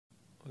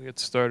We'll get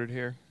started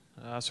here.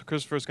 So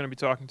Christofer is going to be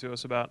talking to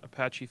us about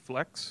Apache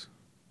Flex.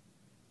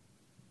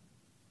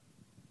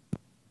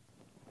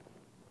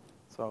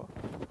 So,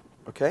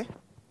 okay.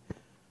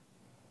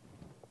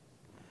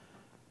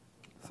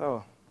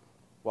 So,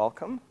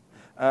 welcome.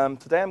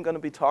 Today I'm going to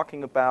be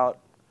talking about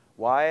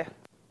why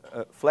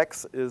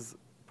Flex is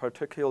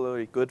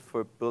particularly good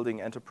for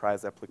building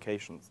enterprise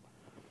applications.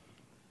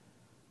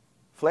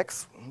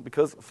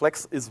 Because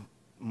Flex is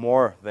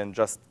more than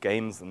just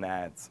games and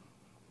ads.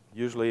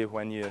 Usually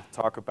when you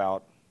talk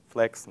about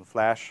Flex and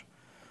Flash,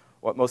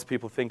 what most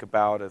people think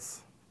about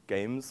is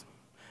games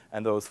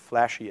and those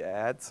flashy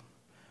ads,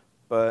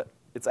 but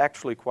it's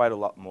actually quite a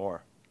lot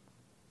more.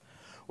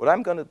 What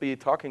I'm going to be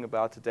talking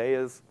about today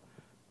is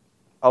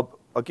I'll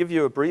give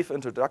you a brief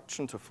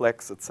introduction to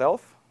Flex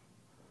itself,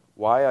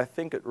 why I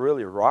think it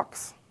really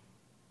rocks.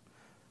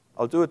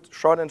 I'll do a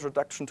short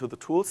introduction to the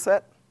tool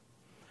set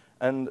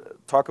and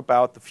talk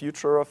about the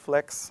future of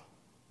Flex.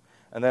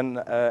 And then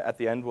at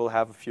the end, we'll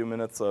have a few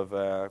minutes of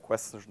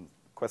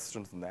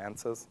questions and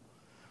answers.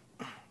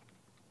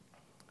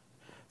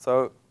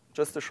 So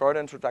just a short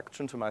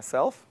introduction to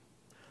myself.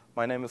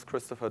 My name is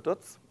Christofer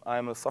Dutz.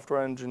 I'm a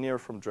software engineer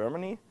from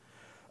Germany,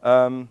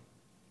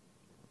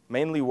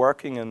 mainly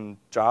working in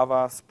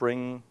Java,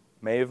 Spring,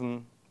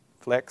 Maven,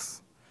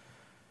 Flex.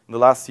 In the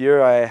last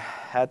year, I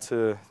had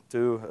to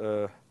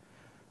do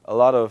a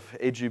lot of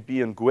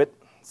AGB and GWT,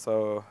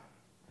 so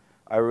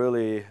I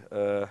really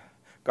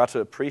got to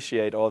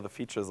appreciate all the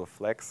features of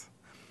Flex.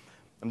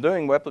 I'm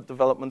doing web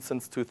development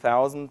since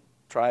 2000,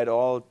 tried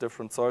all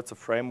different sorts of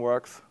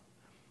frameworks,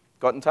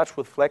 got in touch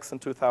with Flex in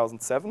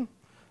 2007,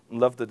 and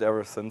loved it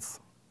ever since.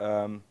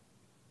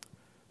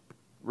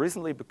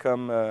 Recently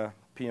become a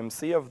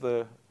PMC of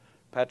the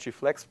Apache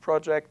Flex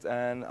project,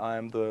 and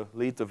I'm the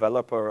lead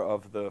developer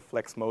of the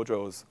Flex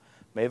Mojo's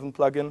Maven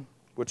plugin,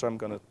 which I'm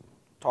going to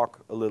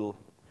talk a little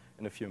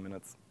in a few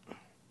minutes.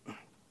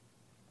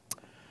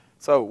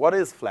 So what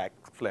is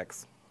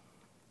Flex?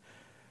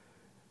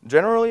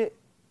 Generally,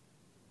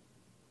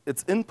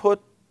 its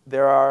input,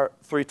 there are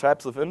three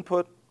types of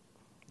input.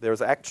 There's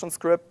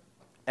ActionScript,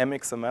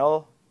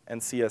 MXML, and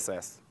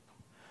CSS.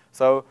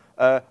 So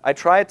I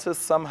tried to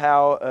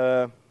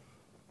somehow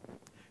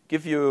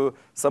give you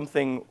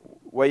something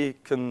where you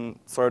can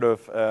sort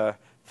of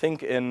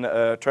think in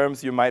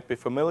terms you might be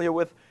familiar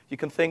with. You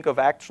can think of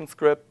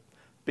ActionScript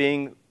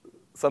being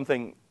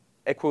something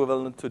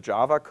equivalent to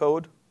Java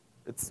code.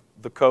 It's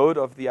the code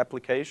of the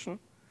application.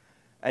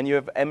 And you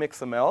have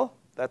MXML.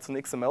 That's an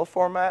XML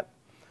format.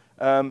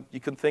 You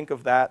can think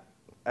of that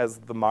as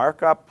the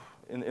markup.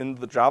 In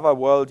the Java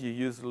world, you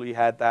usually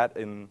had that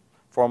in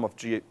form of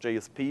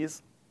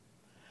JSPs.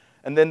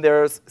 And then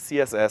there's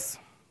CSS.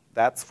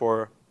 That's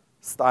for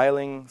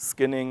styling,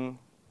 skinning,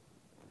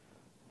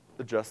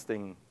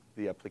 adjusting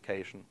the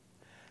application.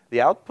 The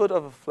output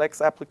of a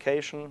Flex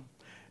application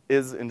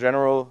is, in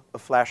general, a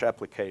Flash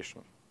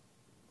application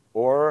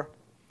or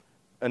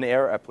an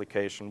Air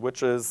application,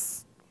 which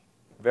is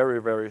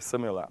very, very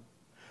similar.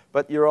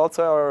 But you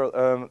also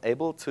are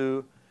able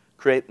to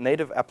create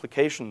native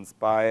applications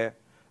by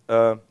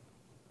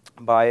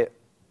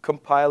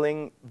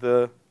compiling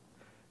the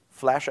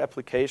Flash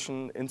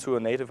application into a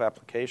native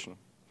application.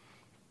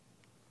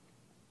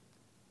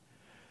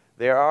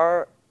 There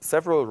are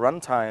several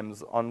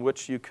runtimes on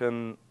which you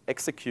can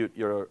execute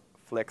your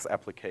Flex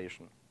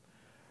application.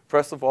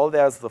 First of all,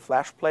 there's the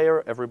Flash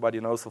player.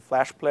 Everybody knows the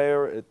Flash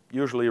player. It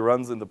usually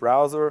runs in the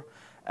browser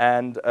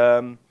and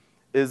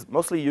is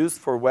mostly used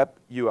for web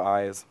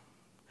UIs.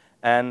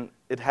 And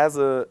it has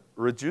a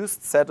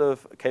reduced set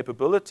of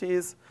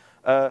capabilities.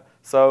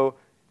 So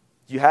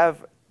you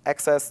have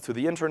access to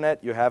the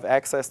internet, you have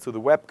access to the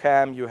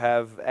webcam, you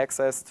have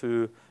access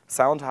to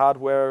sound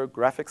hardware,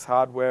 graphics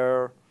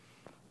hardware,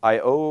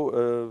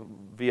 I/O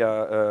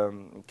via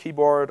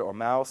keyboard or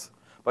mouse,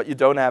 but you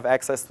don't have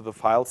access to the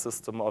file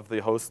system of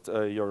the host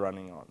you're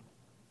running on.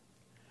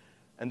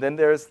 And then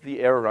there's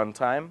the Air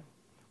runtime,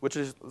 which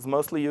is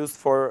mostly used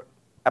for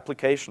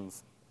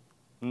applications,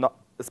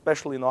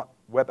 especially not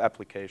web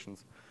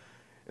applications.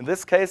 In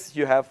this case,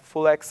 you have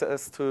full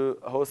access to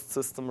host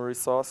system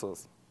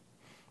resources.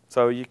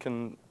 So you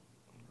can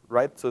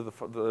write to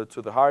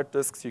the hard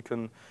disks, you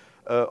can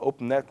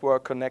open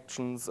network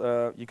connections,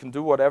 you can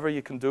do whatever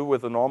you can do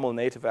with a normal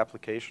native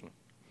application.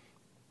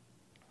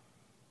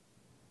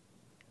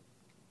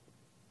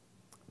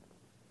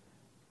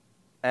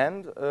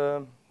 And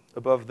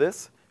above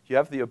this, you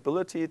have the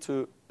ability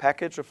to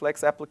package a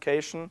Flex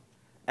application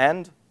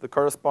and the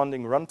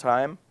corresponding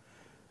runtime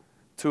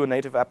to a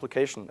native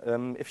application.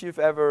 If you've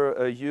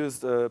ever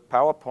used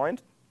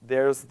PowerPoint,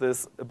 there's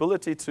this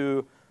ability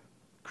to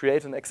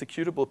create an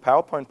executable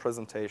PowerPoint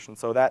presentation.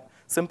 So that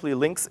simply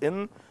links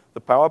in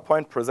the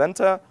PowerPoint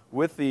presenter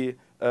with the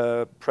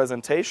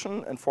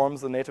presentation and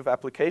forms a native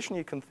application.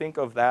 You can think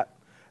of that.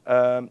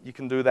 You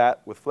can do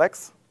that with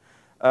Flex.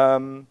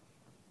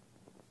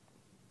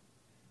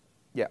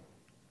 Yeah.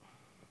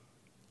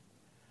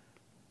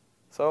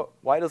 So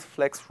why does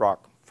Flex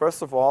rock?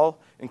 First of all,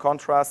 in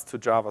contrast to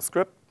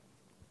JavaScript,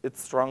 it's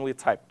strongly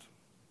typed.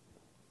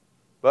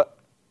 But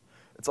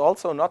it's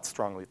also not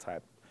strongly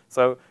typed.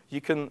 So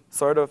you can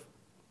sort of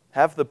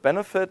have the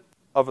benefit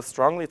of a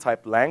strongly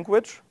typed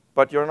language,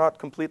 but you're not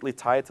completely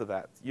tied to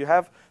that.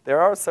 There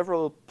are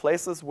several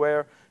places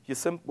where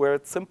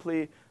it's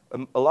simply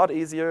a lot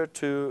easier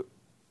to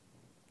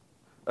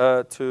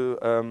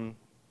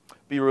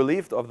be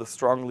relieved of the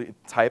strongly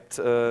typed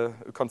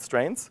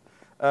constraints,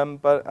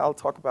 but I'll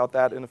talk about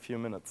that in a few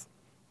minutes.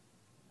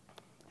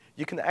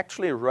 You can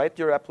actually write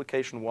your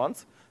application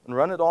once and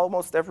run it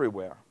almost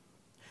everywhere.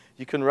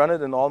 You can run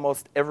it in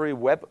almost every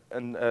web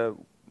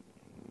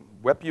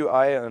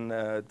UI and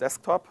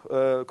desktop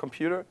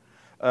computer,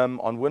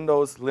 on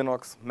Windows,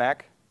 Linux,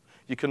 Mac.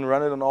 You can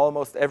run it on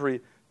almost every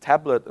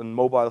tablet and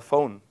mobile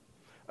phone.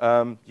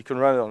 You can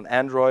run it on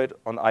Android,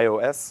 on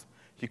iOS.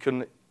 You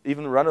can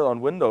even run it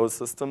on Windows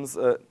systems,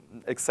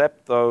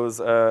 except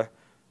those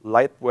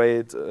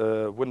lightweight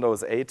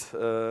Windows 8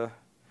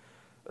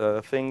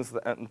 things,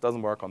 that it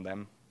doesn't work on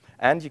them.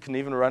 And you can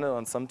even run it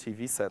on some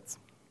TV sets.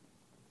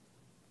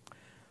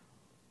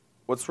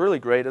 What's really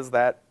great is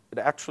that it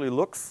actually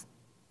looks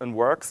and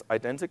works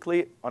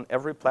identically on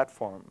every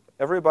platform.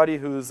 Everybody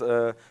who's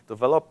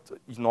developed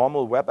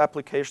normal web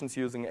applications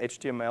using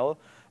HTML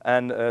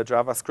and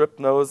JavaScript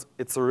knows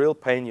it's a real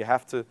pain. You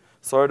have to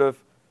sort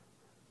of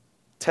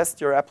test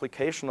your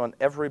application on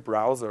every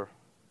browser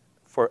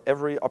for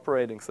every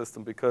operating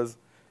system because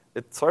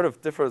it sort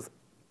of differs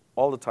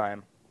all the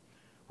time.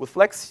 With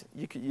Flex,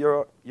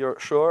 you're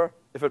sure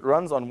if it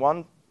runs on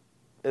one,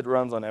 it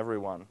runs on every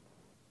one.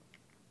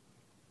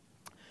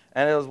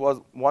 And it was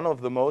one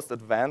of the most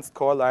advanced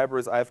core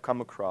libraries I've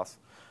come across.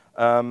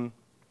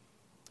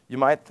 You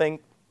might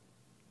think,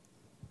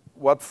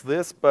 what's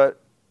this? But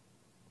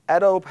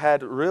Adobe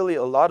had really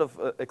a lot of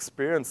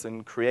experience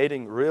in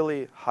creating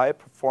really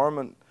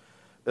high-performant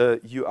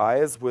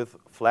UIs with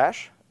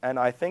Flash. And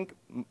I think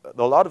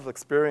a lot of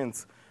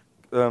experience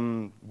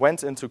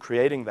went into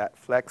creating that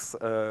Flex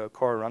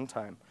core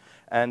runtime.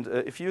 And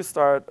if you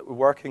start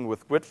working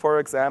with Git, for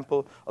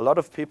example, a lot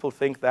of people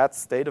think that's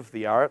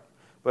state-of-the-art.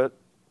 But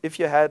if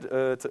you had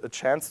a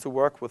chance to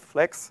work with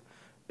Flex,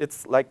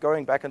 it's like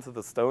going back into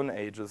the Stone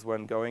Ages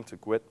when going to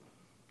Git.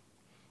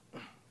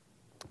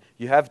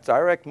 You have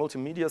direct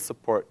multimedia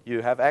support.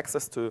 You have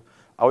access to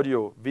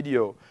audio,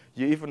 video.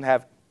 You even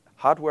have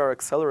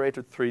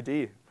hardware-accelerated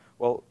 3D.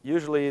 Well,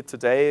 usually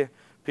today,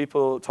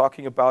 people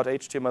talking about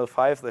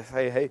HTML5, they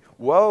say, hey,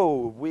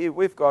 whoa,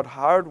 we've got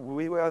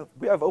we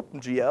have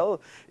OpenGL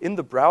in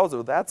the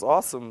browser. That's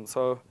awesome.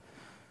 So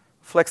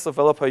Flex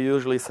developer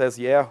usually says,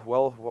 yeah,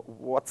 well,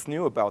 what's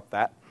new about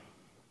that?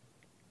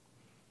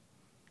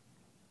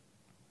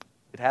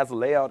 It has a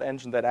layout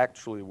engine that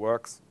actually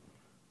works.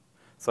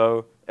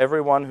 So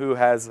everyone who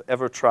has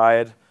ever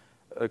tried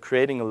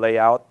creating a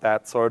layout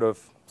that sort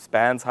of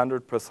spans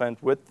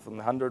 100% width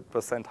and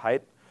 100%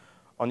 height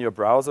on your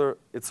browser,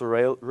 it's a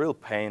real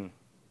pain.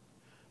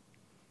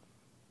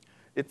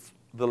 It's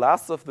the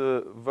last of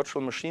the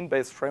virtual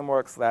machine-based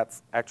frameworks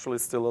that's actually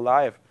still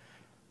alive.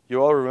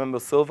 You all remember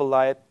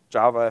Silverlight,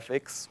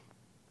 JavaFX.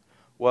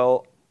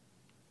 Well,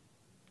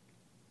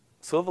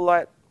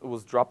 Silverlight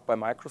was dropped by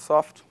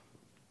Microsoft.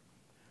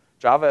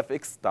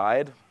 JavaFX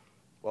died,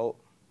 well,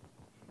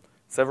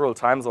 several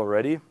times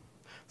already.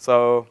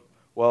 So,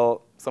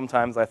 well,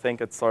 sometimes I think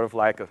it's sort of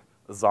like a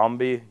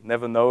zombie.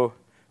 Never know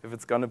if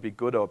it's going to be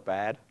good or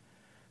bad.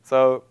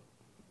 So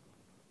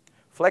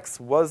Flex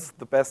was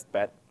the best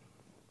bet.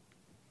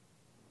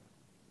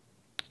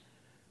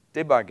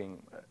 Debugging.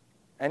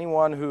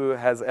 Anyone who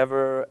has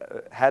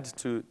ever had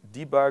to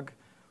debug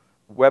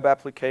web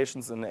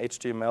applications in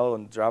HTML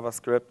and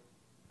JavaScript,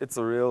 it's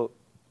a real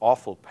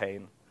awful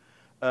pain.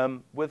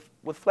 With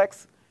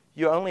Flex,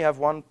 you only have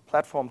one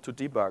platform to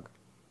debug.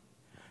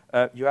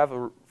 You have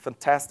a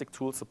fantastic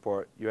tool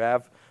support. You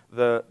have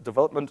the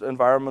development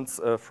environments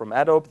from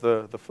Adobe,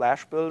 the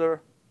Flash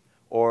Builder,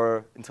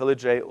 or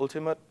IntelliJ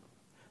Ultimate.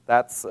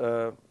 That's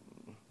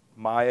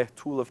my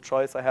tool of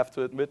choice, I have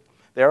to admit.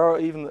 There are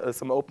even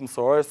some open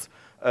source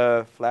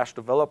Flash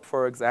Develop,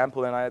 for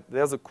example, and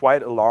there's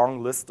quite a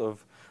long list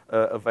of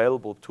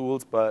available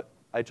tools, but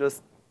I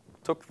just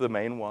took the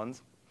main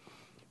ones.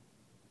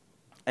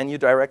 And you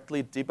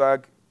directly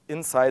debug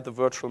inside the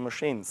virtual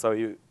machine, so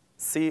you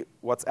see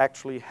what's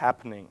actually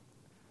happening.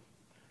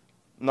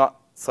 Not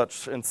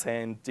such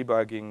insane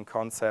debugging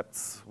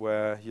concepts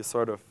where you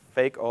sort of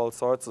fake all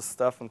sorts of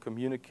stuff and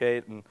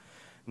communicate and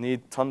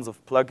need tons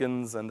of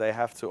plugins and they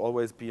have to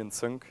always be in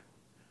sync.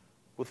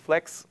 With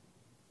Flex,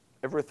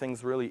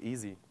 everything's really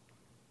easy.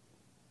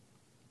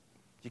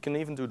 You can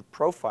even do the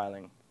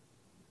profiling.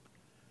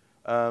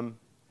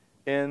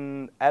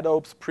 In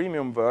Adobe's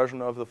premium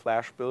version of the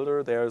Flash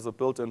Builder, there's a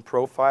built-in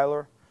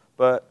profiler,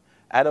 but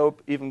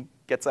Adobe even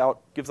gives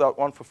out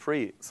one for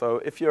free.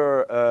 So if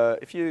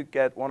you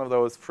get one of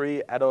those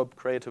free Adobe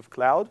Creative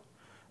Cloud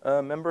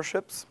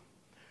memberships,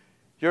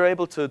 you're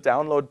able to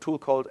download a tool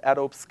called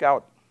Adobe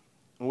Scout.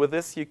 And with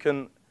this, you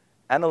can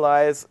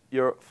analyze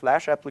your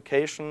Flash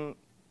application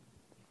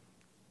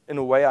in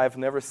a way I've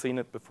never seen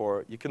it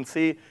before. You can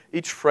see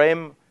each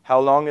frame, how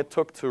long it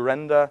took to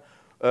render,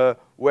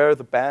 where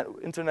the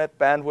internet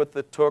bandwidth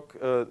it took,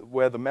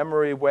 where the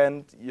memory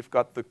went. You've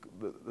got the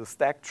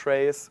stack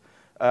trace.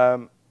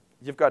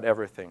 You've got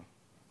everything.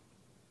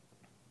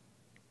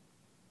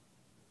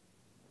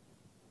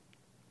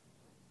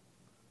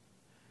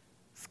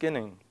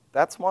 Skinning.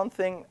 That's one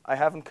thing I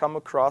haven't come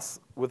across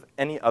with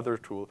any other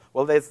tool.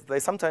 Well, they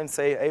sometimes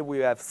say, hey, we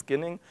have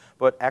skinning,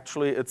 but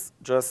actually it's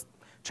just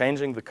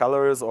changing the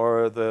colors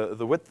or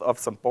the width of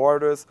some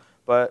borders.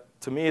 But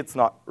to me, it's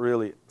not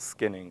really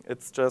skinning.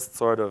 It's just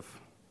sort of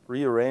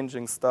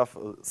rearranging stuff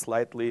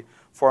slightly,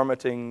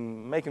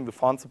 formatting, making the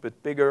fonts a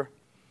bit bigger.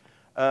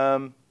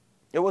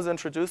 It was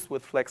introduced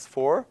with Flex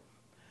 4,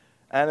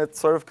 and it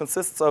sort of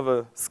consists of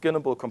a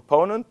skinnable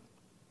component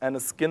and a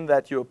skin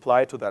that you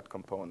apply to that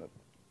component.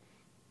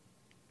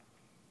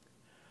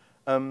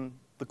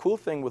 The cool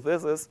thing with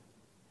this is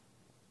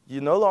you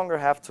no longer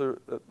have to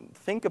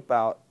think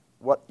about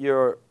what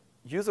your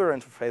user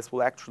interface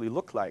will actually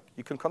look like.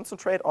 You can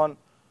concentrate on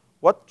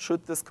what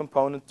should this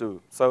component do.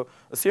 So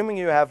assuming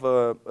you have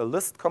a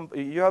list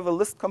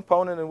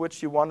component in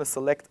which you want to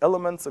select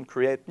elements and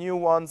create new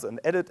ones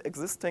and edit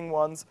existing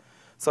ones.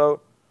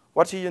 So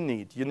what do you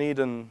need? You need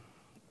an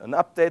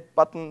update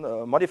button,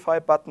 a modify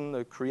button,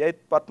 a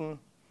create button.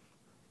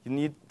 You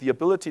need the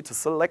ability to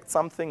select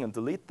something and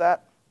delete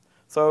that.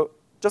 So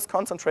just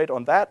concentrate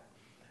on that,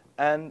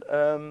 and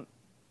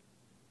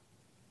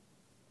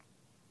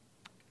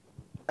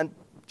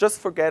just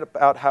forget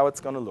about how it's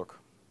going to look.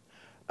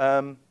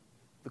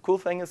 The cool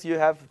thing is you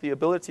have the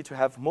ability to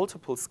have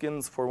multiple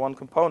skins for one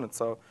component.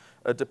 So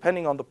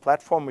depending on the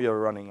platform you're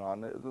running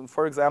on.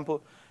 For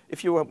example,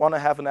 if you want to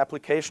have an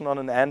application on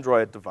an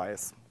Android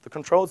device, the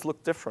controls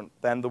look different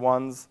than the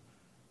ones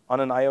on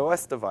an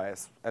iOS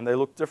device, and they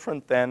look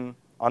different than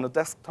on a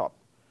desktop.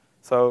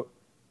 So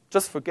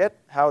just forget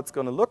how it's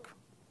going to look.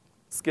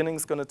 Skinning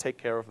is going to take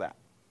care of that.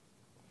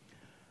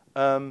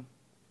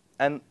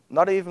 And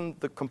not even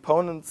the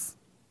components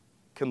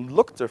can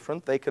look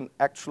different. They can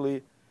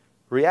actually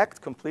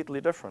react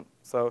completely different.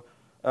 So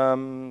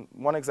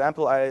one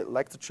example I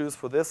like to choose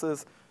for this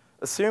is,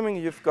 assuming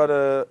you've got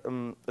a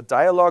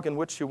dialog in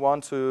which you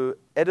want to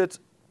edit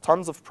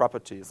tons of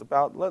properties.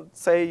 Let's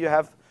say you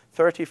have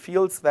 30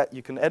 fields that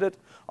you can edit.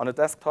 On a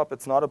desktop,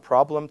 it's not a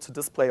problem to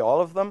display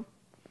all of them.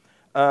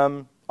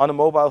 On a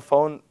mobile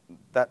phone,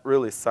 that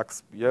really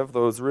sucks. You have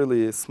those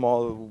really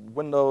small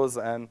windows.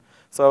 And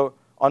so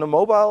on a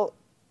mobile,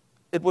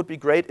 it would be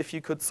great if you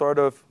could sort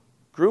of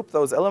group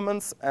those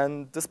elements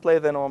and display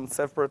them on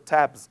separate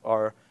tabs,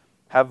 or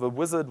have a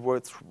wizard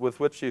with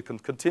which you can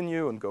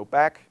continue and go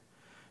back.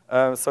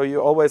 So you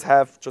always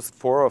have just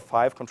 4 or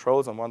 5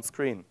 controls on one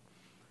screen.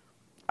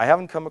 I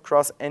haven't come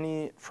across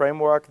any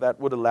framework that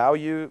would allow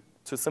you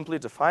to simply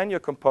define your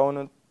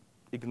component,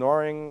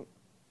 ignoring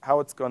how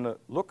it's going to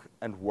look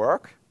and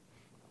work.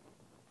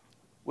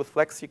 With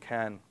Flex, you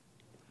can.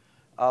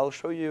 I'll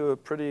show you a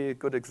pretty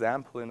good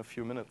example in a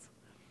few minutes.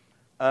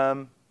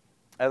 As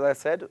I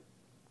said,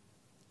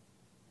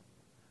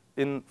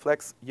 in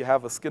Flex, you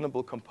have a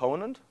skinnable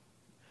component,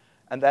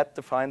 and that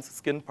defines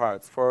skin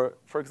parts. For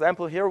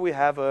example, here we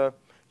have a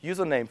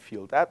username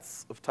field.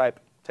 That's of type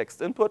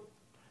text input.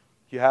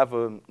 You have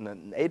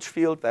an age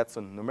field. That's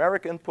a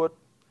numeric input.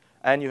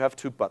 And you have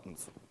 2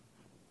 buttons.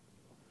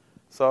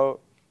 So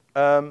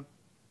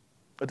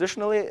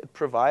additionally, it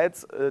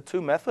provides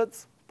 2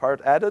 methods,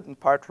 part added and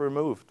part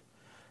removed.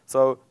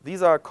 So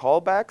these are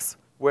callbacks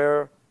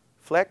where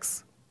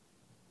Flex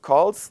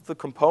calls the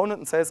component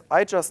and says,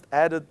 I just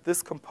added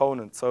this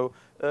component. So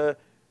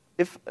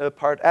if a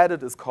part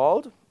added is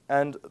called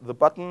and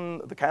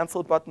the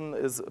cancel button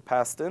is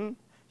passed in,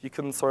 you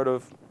can sort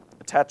of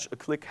attach a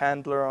click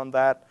handler on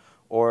that.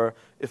 Or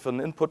if an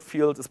input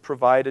field is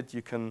provided,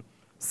 you can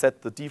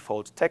set the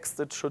default text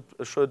it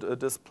should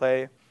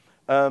display.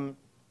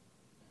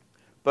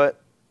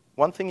 But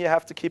one thing you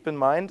have to keep in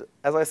mind,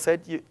 as I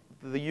said,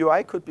 the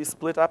UI could be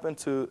split up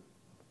into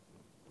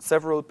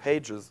several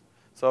pages.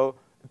 So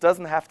it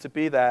doesn't have to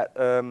be that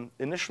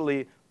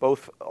initially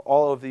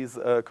all of these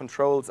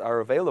controls are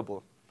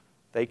available.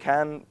 They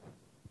can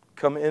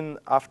come in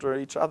after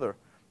each other.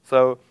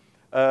 So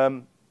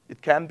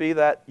it can be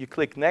that you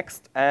click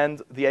next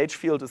and the age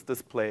field is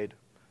displayed.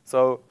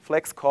 So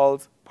Flex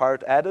calls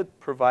part added,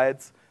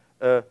 provides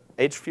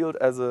age field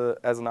as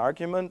an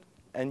argument,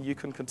 and you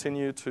can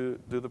continue to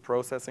do the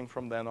processing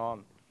from then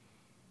on.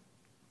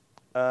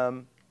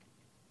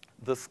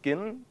 The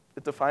skin,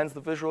 it defines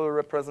the visual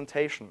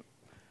representation.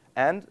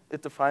 And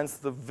it defines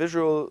the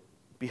visual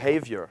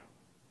behavior.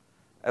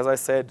 As I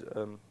said,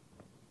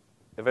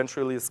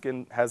 eventually a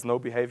skin has no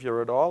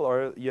behavior at all,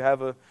 or you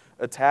have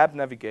a tab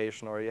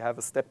navigation, or you have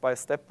a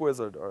step-by-step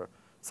wizard, or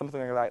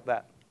something like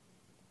that.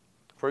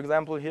 For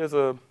example, here's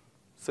a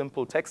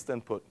simple text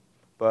input,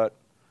 but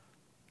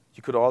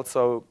you could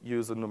also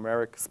use a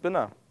numeric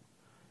spinner.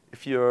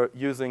 If you're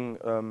using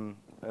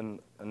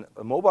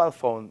a mobile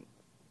phone,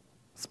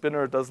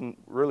 spinner doesn't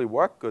really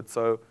work good,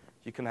 so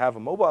you can have a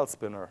mobile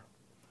spinner.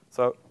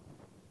 So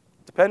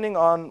depending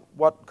on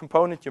what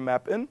component you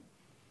map in,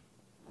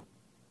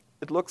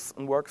 it looks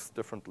and works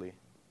differently.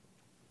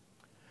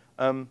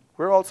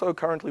 We're also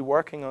currently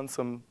working on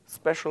some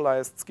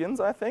specialized skins,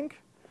 I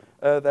think,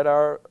 that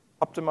are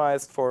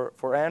optimized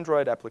for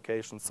Android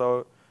applications.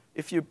 So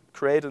if you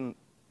create a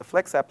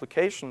Flex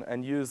application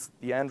and use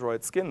the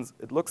Android skins,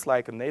 it looks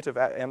like a native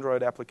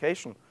Android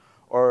application.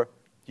 Or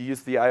you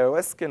use the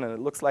iOS skin and it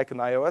looks like an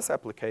iOS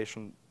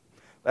application.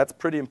 That's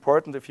pretty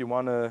important if you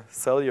want to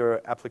sell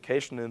your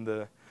application in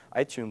the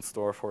iTunes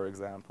store, for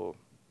example.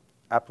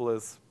 Apple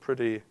is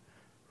pretty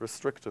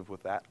restrictive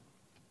with that.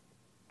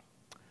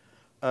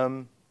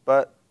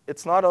 But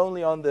it's not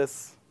only on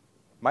this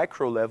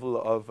micro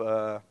level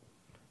of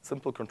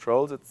simple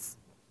controls, it's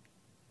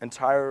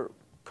entire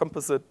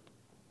composite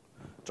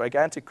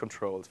gigantic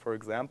controls. For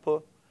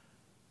example,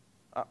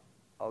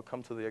 I'll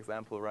come to the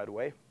example right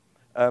away.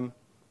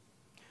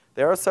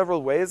 There are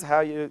several ways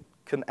how you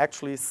can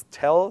actually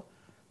tell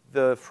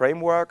the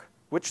framework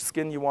which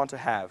skin you want to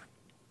have.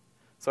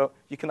 So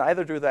you can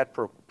either do that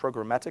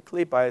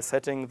programmatically by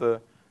setting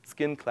the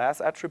skin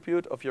class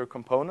attribute of your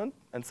component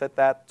and set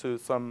that to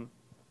some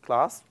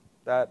class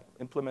that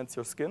implements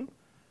your skin.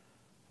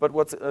 But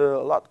what's a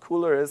lot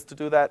cooler is to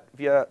do that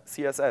via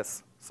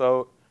CSS.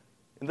 So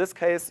in this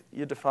case,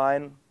 you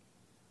define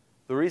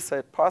the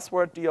reset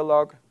password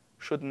dialog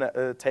should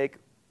take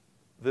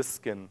this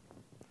skin.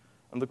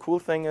 And the cool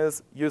thing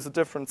is use a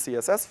different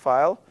CSS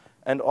file,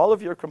 and all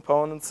of your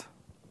components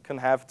can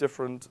have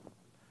different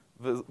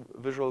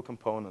visual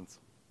components.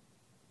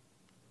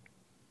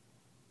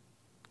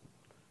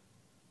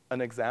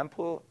 An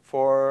example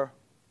for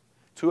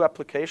 2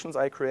 applications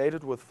I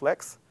created with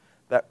Flex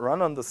that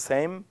run on the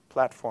same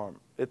platform.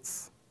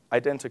 It's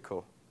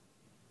identical.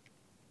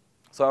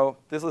 So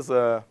this is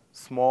a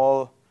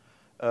small,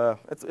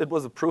 it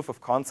was a proof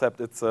of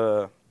concept. It's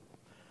a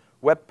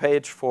web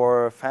page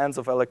for fans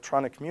of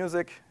electronic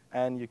music,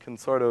 and you can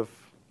sort of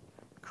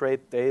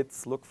create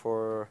dates, look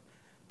for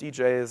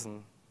DJs,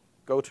 and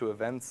go to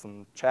events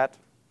and chat.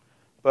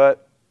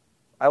 But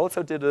I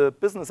also did a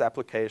business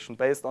application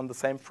based on the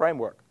same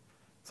framework.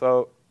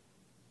 So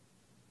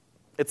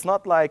it's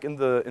not like in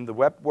the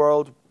web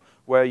world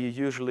where you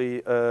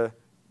usually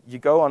you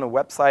go on a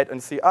website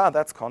and see,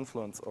 that's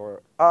Confluence,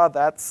 or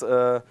that's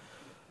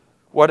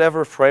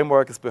whatever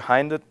framework is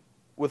behind it.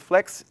 With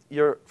Flex,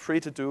 you're free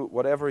to do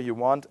whatever you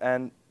want,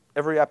 and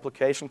every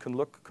application can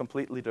look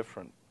completely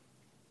different.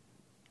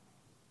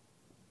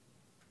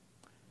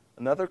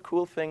 Another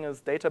cool thing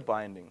is data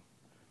binding.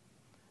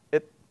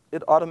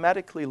 It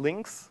automatically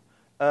links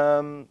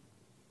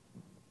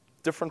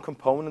different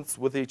components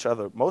with each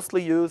other,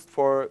 mostly used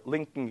for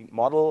linking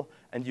model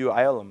and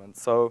UI elements.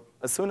 So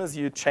as soon as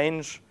you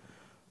change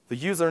the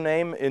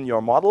username in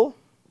your model,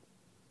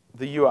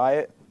 the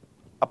UI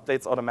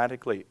updates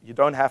automatically. You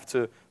don't have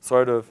to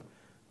sort of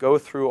go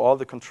through all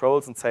the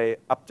controls and say,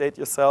 update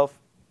yourself.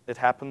 It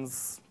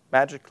happens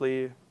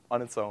magically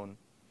on its own.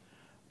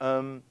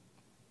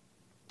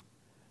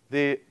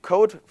 The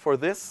code for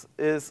this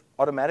is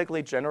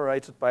automatically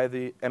generated by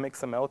the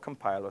MXML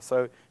compiler.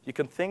 So you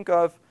can think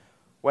of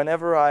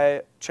whenever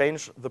I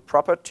change the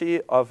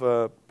property of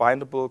a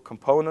bindable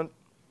component,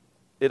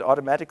 it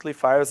automatically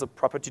fires a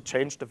property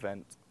changed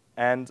event.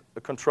 And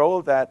a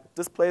control that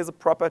displays a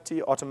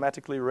property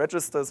automatically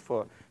registers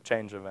for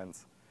change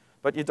events.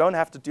 But you don't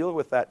have to deal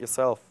with that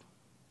yourself.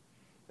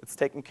 It's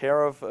taken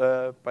care of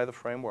by the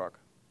framework.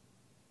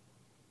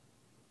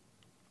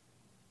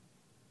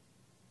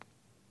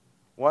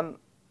 One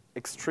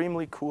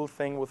extremely cool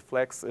thing with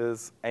Flex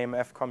is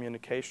AMF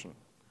communication.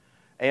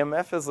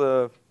 AMF is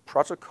a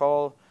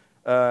protocol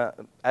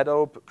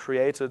Adobe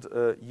created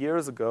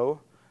years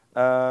ago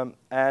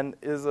and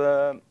is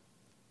a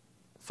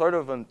sort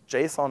of a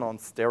JSON on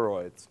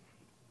steroids.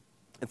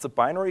 It's a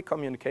binary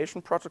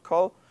communication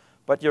protocol,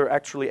 but you're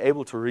actually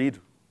able to read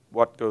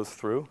what goes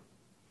through.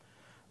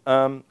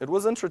 It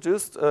was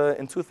introduced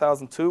in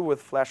 2002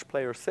 with Flash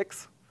Player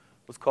 6.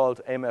 It was called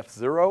AMF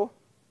 0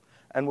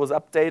 and was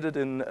updated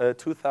in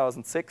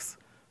 2006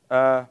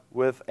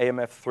 with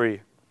AMF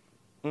 3.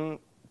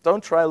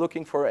 Don't try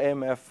looking for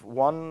AMF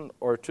 1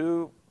 or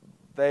 2.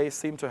 They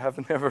seem to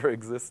have never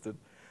existed.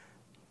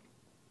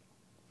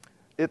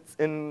 It's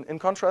in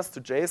contrast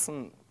to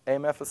JSON,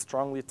 AMF is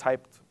strongly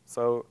typed.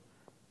 So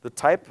the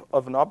type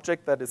of an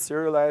object that is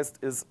serialized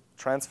is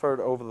transferred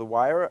over the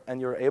wire,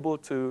 and you're able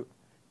to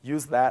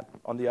use that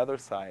on the other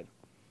side.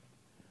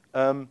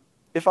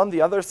 If on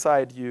the other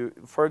side,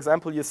 for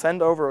example, you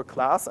send over a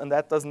class and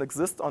that doesn't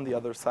exist on the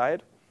other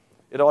side,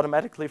 it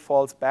automatically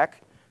falls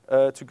back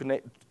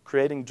to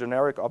creating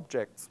generic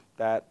objects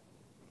that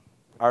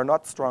are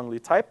not strongly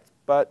typed,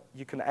 but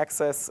you can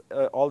access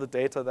all the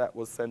data that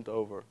was sent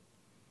over.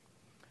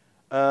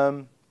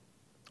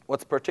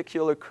 What's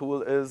particularly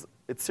cool is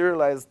it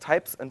serializes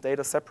types and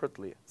data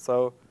separately.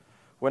 So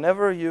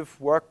whenever you've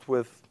worked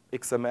with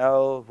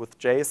XML, with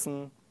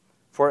JSON,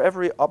 for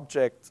every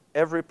object,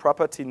 every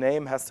property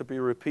name has to be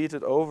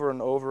repeated over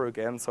and over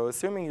again. So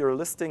assuming you're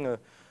listing a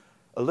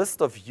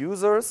list of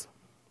users,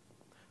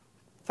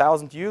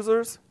 1,000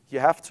 users, you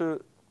have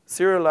to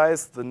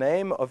serialize the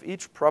name of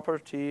each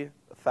property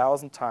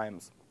 1,000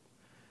 times.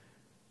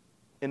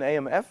 In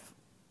AMF,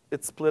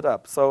 it's split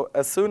up. So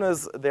as soon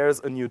as there's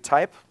a new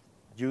type,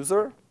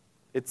 user,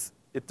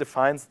 it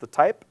defines the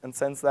type and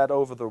sends that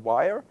over the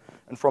wire.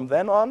 And from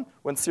then on,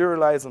 when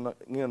serializing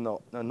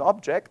an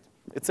object,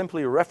 it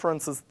simply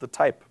references the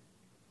type.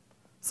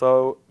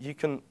 So you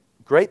can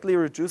greatly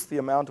reduce the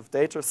amount of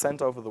data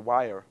sent over the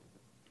wire.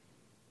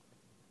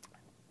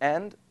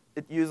 And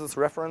it uses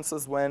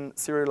references when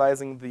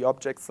serializing the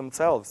objects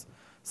themselves.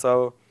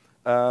 So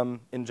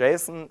in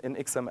JSON, in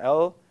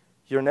XML,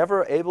 you're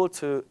never able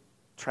to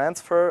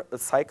transfer a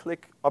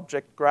cyclic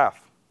object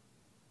graph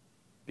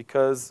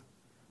because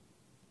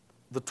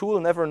the tool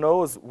never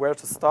knows where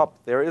to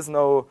stop. There is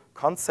no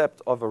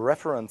concept of a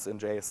reference in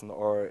JSON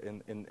or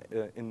in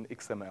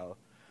XML.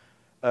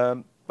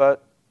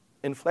 But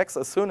in Flex,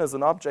 as soon as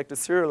an object is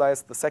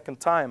serialized the second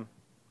time,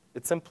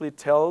 it simply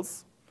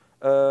tells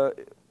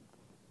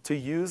to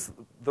use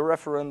the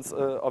reference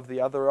of the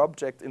other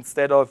object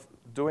instead of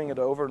doing it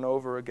over and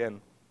over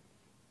again.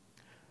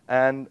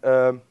 And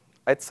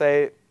I'd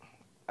say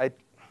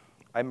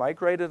I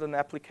migrated an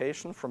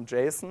application from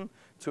JSON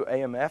to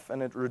AMF,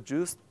 and it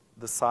reduced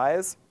the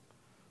size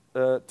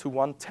to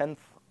 1/10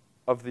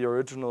 of the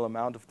original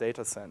amount of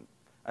data sent.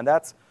 And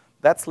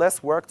that's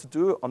less work to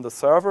do on the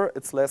server.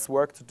 It's less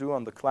work to do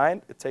on the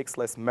client. It takes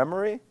less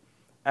memory,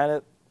 and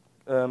it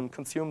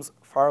consumes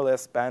far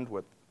less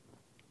bandwidth.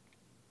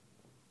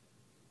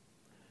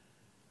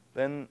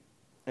 Then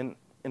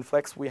in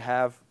Flex, we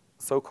have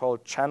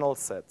so-called channel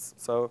sets.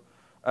 So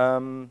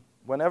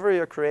whenever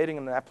you're creating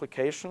an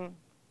application,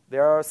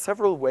 there are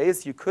several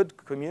ways you could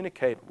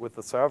communicate with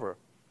the server.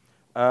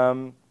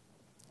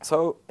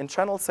 So in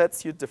channel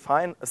sets, you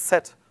define a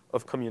set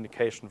of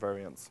communication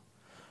variants.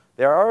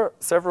 There are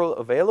several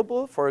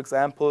available. For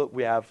example,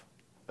 we have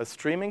a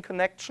streaming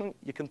connection.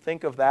 You can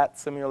think of that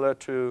similar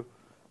to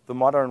the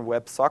modern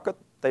WebSocket.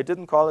 They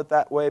didn't call it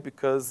that way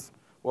because,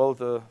 well,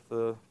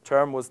 the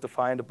term was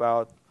defined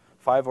about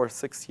 5 or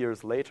 6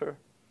 years later.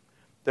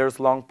 There's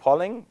long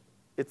polling.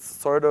 It's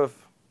sort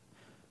of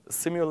a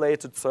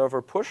simulated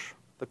server push.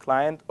 The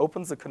client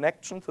opens a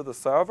connection to the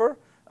server,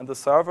 and the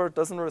server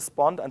doesn't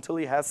respond until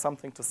he has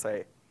something to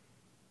say.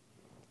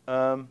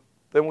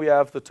 Then we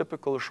have the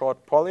typical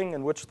short polling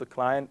in which the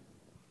client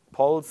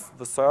polls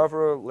the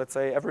server, let's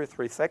say, every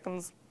 3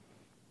 seconds,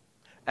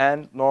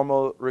 and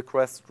normal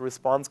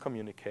request-response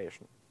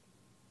communication.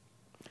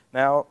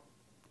 Now,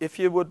 if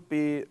you would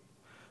be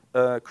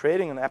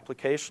creating an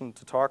application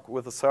to talk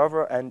with a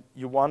server and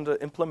you want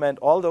to implement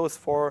all those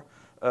 4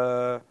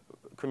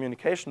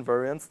 communication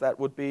variants, that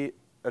would be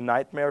a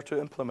nightmare to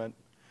implement.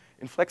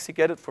 In Flex, you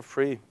get it for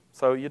free.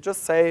 So you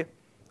just say,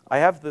 I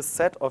have this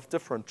set of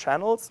different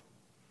channels.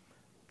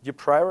 You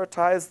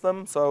prioritize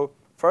them. So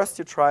first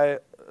you try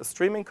a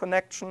streaming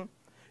connection.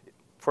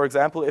 For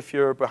example, if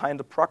you're behind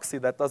a proxy,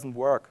 that doesn't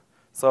work.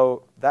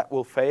 So that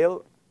will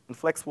fail, and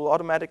Flex will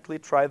automatically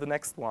try the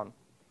next one.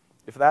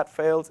 If that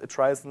fails, it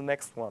tries the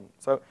next one.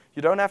 So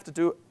you don't have to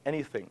do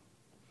anything.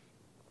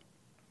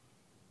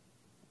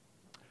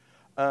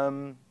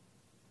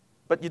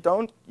 But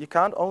you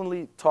can't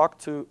only talk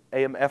to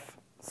AMF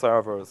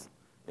servers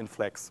in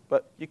Flex,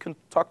 but you can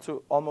talk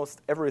to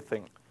almost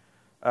everything.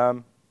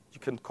 You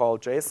can call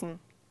JSON.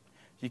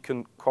 You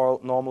can call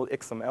normal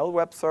XML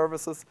web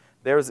services.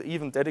 There's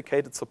even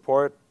dedicated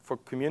support for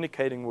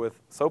communicating with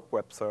SOAP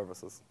web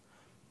services.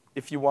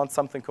 If you want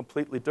something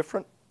completely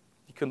different,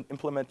 you can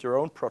implement your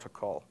own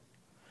protocol.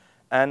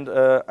 And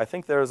I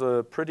think there's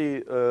a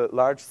pretty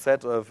large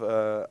set of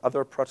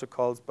other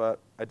protocols, but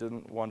I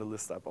didn't want to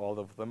list up all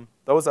of them.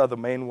 Those are the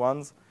main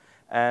ones.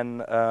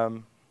 And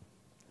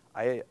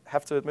I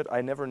have to admit,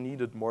 I never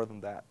needed more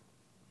than that.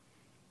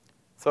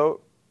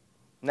 So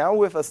now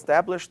we've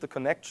established the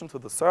connection to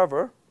the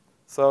server.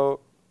 So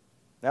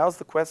now's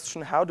the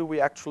question, how do we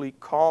actually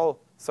call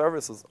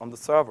services on the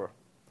server?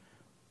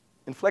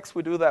 In Flex,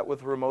 we do that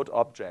with remote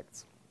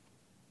objects.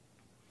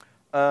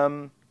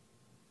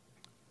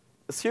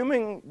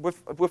 Assuming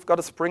we've got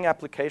a Spring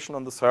application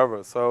on the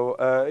server. So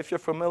if you're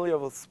familiar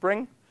with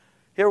Spring,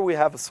 here we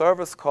have a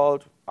service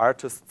called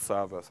artist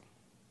service.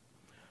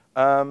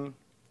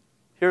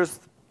 Here's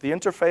the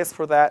interface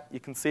for that. You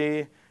can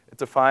see it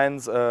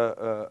defines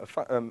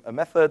a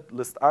method,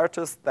 list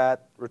artist,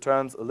 that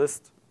returns a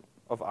list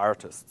of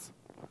artists.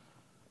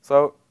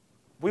 So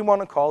we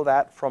want to call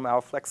that from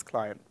our Flex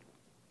client.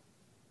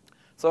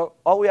 So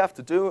all we have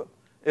to do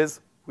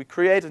is we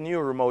create a new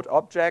remote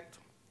object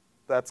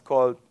that's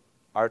called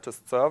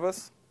artist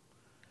service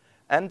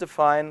and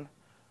define,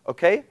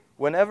 OK,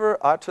 whenever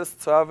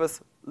artist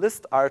service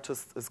list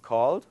artist is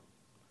called,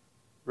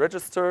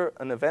 register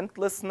an event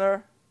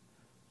listener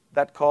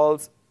that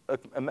calls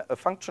a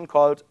function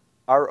called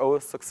RO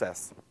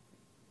success.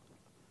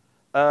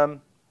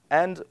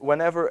 And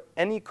whenever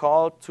any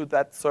call to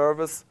that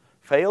service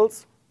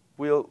fails,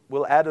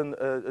 we'll add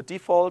a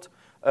default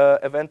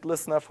event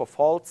listener for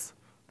false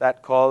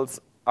that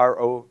calls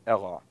RO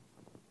error.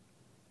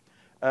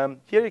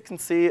 Here you can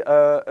see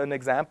an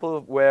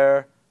example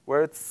where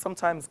it's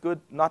sometimes good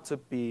not to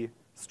be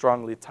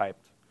strongly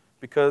typed,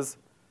 because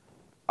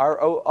our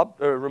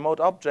remote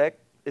object,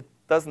 it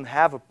doesn't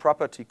have a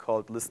property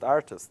called list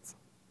artists.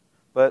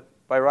 But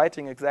by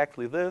writing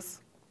exactly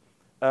this,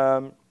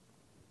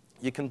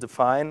 you can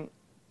define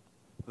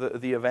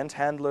the event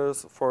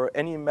handlers for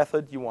any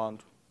method you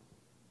want.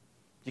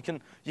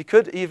 You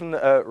could even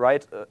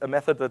write a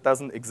method that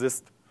doesn't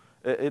exist.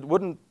 It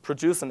wouldn't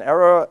produce an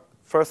error.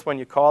 First, when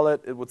you call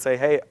it, it would say,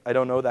 hey, I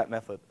don't know that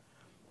method.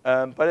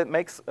 But it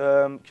makes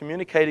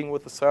communicating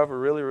with the server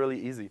really, really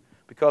easy.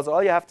 Because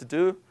all you have to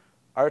do,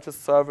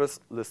 artist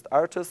service list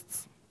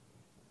artists,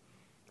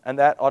 and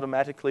that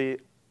automatically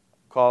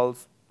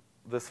calls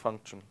this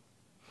function.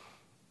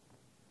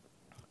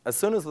 As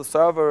soon as the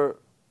server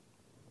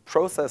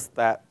processed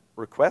that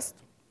request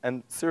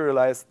and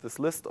serialized this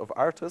list of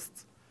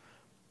artists,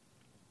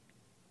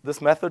 this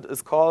method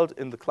is called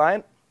in the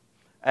client,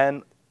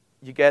 and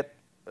you get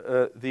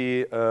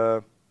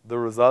the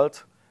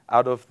result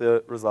out of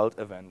the result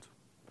event.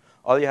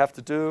 All you have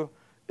to do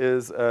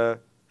is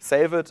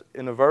save it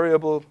in a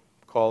variable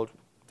called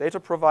data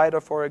provider,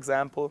 for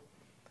example,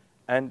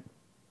 and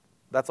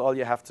that's all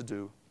you have to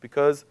do.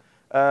 Because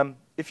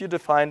if you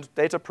defined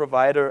data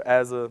provider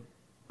as a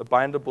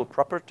bindable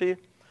property,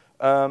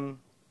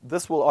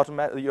 this will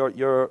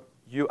your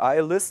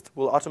UI list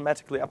will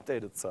automatically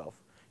update itself.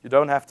 You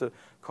don't have to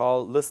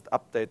call list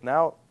update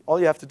now. All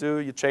you have to do,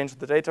 you change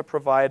the data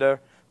provider.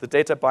 The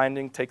data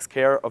binding takes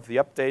care of the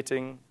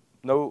updating.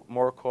 No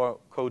more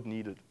code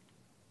needed.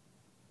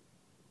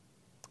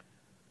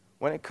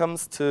 When it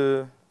comes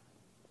to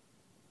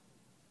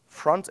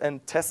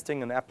front-end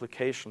testing an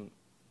application,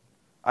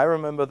 I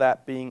remember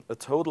that being a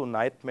total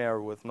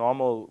nightmare with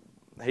normal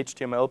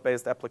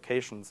HTML-based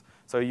applications.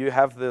 So you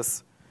have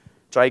this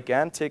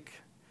gigantic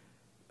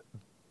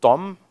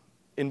DOM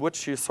in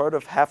which you sort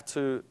of have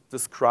to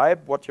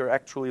describe what you're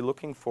actually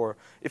looking for.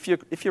 If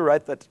you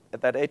write that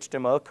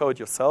HTML code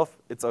yourself,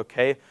 it's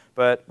okay.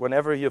 But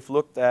whenever you've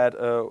looked at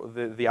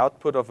the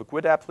output of a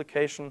GUID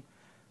application,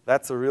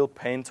 that's a real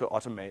pain to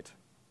automate.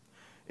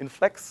 In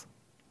Flex,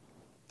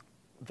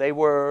 they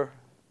were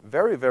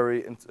very,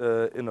 very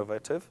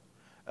innovative.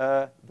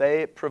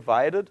 They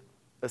provided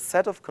a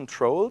set of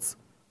controls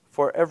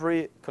for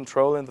every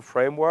control in the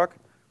framework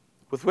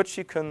with which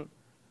you can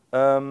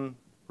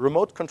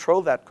remote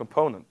control that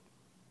component.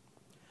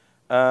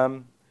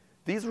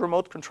 These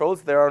remote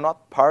controls, they are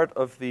not part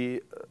of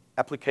the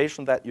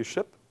application that you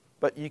ship,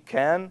 but you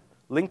can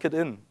link it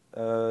in.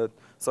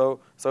 So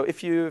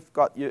if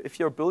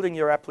you're building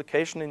your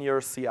application in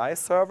your CI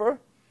server,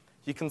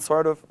 you can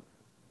sort of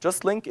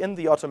just link in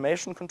the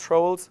automation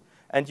controls,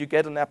 and you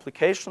get an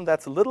application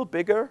that's a little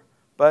bigger,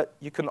 but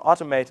you can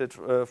automate it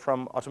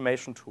from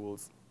automation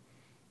tools.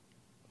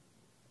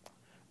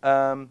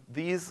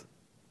 These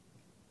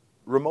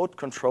remote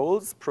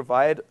controls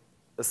provide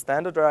a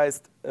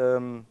standardized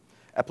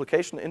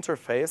application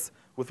interface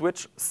with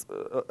which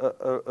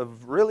a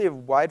really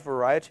wide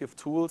variety of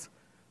tools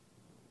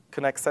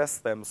can access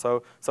them.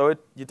 So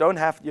you don't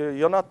have,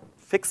 you're not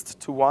fixed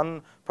to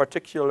one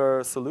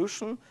particular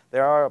solution.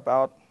 There are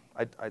about,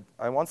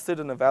 I once did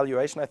an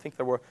evaluation, I think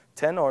there were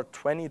 10 or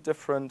 20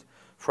 different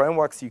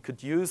frameworks you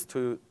could use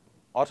to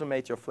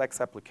automate your Flex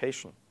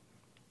application.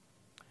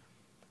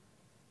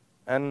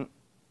 And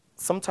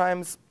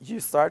sometimes you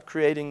start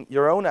creating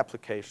your own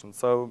application.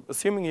 So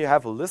assuming you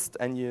have a list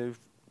and you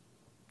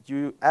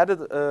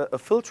added a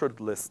filtered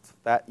list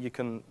that you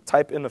can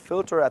type in a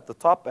filter at the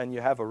top and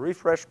you have a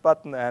refresh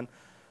button and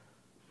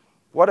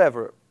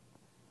whatever.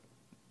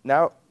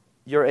 Now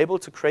you're able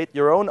to create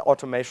your own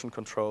automation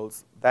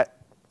controls that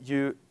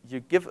you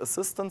give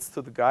assistance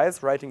to the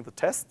guys writing the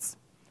tests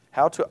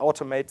how to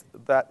automate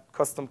that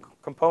custom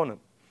component.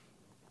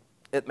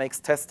 It makes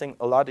testing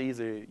a lot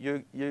easier.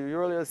 You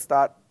really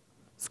start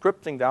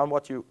scripting down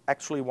what you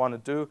actually want to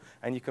do,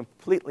 and you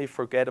completely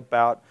forget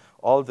about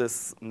all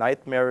this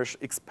nightmarish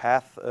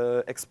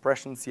XPath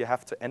expressions you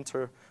have to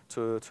enter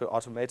to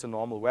automate a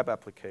normal web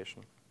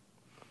application.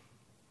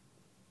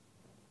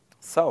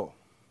 So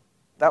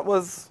that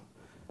was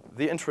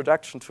the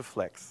introduction to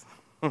Flex.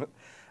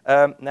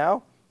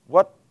 Now,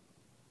 what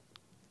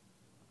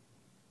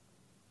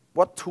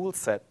tool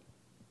set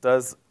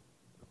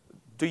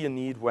do you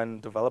need when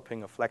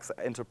developing a Flex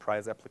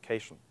enterprise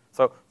application?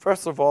 So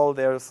first of all,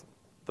 there's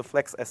the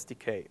Flex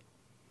SDK.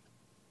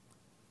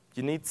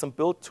 You need some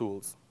build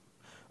tools.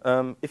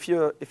 If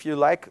you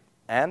like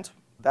Ant,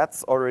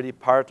 that's already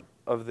part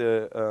of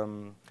the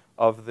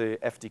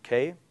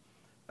FDK.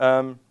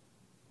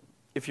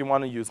 If you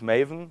want to use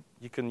Maven,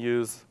 you can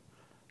use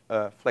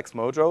Flex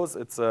Mojos.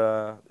 It's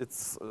a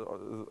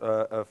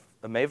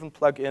Maven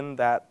plugin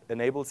that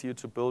enables you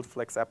to build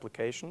Flex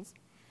applications.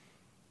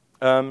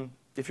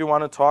 If you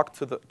want to talk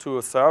to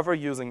a server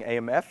using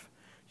AMF,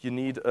 you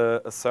need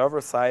a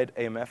server-side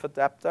AMF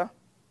adapter.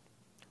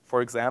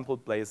 For example,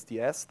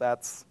 BlazeDS,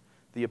 that's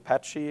the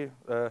Apache.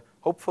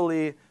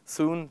 Hopefully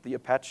soon, the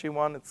Apache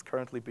one. It's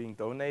currently being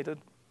donated.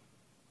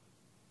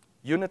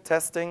 Unit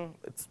testing,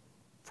 it's,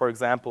 for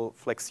example,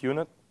 Flex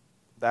Unit.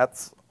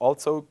 That's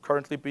also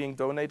currently being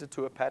donated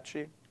to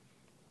Apache.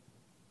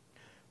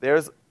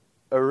 There's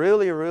a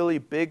really, really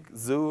big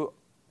zoo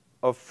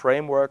of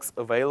frameworks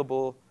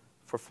available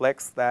for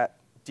Flex that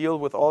deal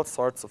with all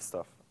sorts of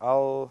stuff.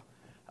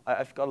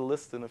 I've got a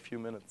list in a few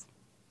minutes.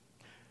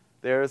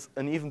 There's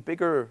an even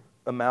bigger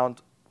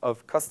amount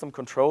of custom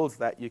controls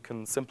that you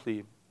can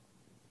simply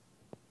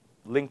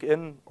link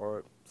in,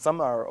 or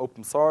some are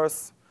open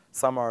source,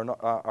 some are not,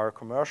 are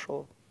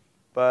commercial,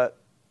 but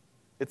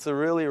it's a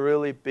really,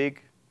 really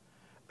big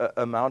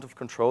amount of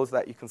controls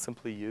that you can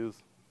simply use.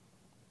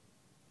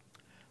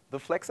 The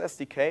Flex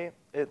SDK,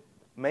 it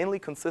mainly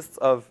consists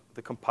of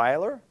the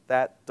compiler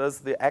that does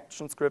the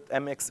ActionScript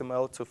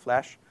mxml to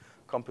Flash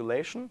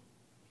compilation.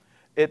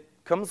 It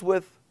comes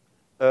with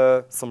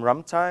some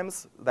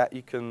runtimes that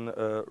you can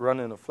run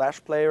in a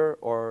Flash player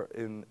or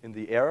in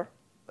the Air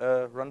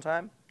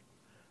runtime.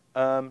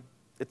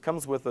 It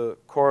comes with a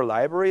core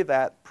library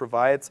that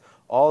provides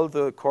all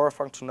the core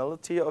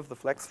functionality of the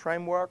Flex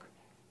framework.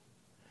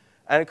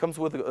 And it comes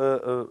with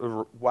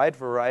a wide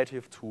variety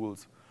of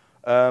tools.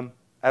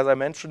 As I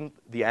mentioned,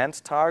 the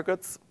AND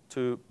targets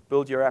to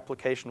build your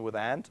application with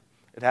AND.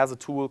 It has a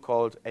tool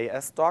called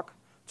ASDoc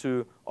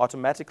to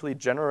automatically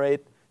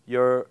generate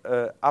your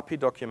API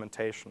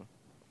documentation.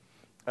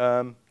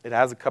 It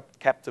has a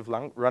captive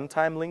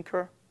runtime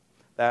linker.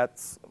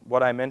 That's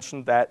what I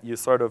mentioned, that you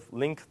sort of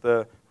link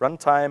the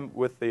runtime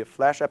with the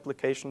Flash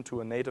application to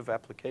a native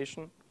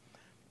application.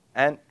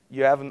 And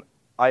you have an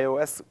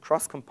iOS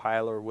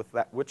cross-compiler with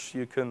that, which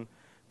you can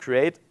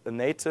create a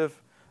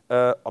native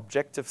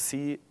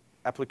Objective-C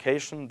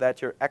application that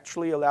you're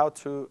actually allowed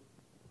to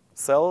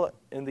sell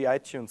in the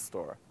iTunes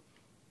store.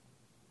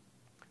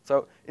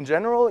 So in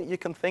general, you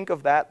can think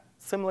of that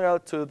similar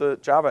to the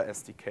Java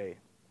SDK.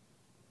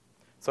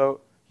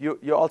 So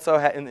you also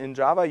in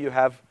Java, you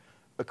have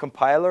a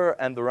compiler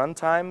and the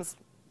runtimes,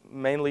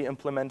 mainly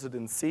implemented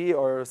in C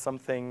or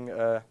something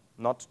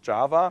not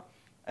Java.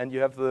 And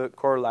you have the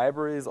core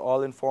libraries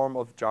all in form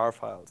of jar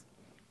files.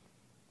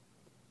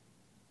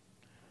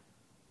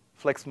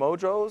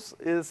 FlexMojos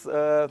is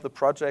the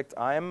project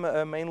I'm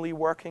mainly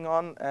working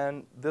on.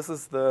 And this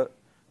is the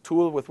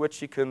tool with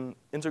which you can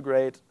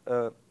integrate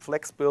a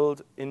Flex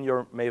build in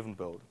your Maven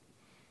build.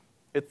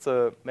 It's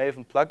a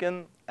Maven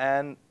plugin,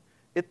 and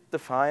it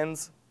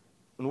defines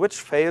in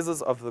which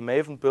phases of the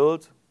Maven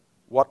build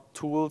what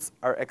tools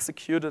are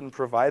executed and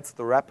provides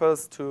the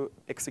wrappers to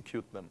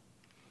execute them.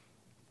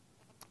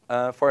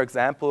 For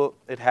example,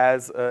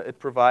 it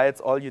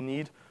provides all you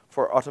need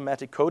for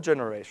automatic code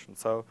generation.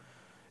 So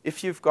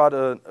if you've got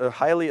a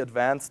highly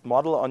advanced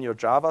model on your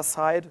Java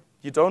side,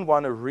 you don't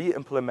want to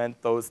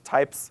re-implement those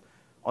types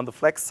on the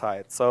Flex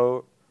side.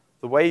 So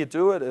the way you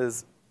do it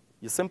is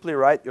you simply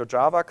write your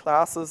Java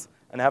classes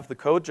and have the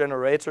code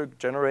generator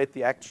generate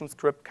the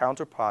ActionScript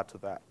counterpart to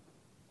that.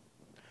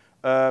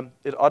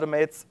 It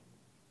automates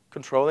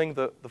controlling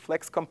the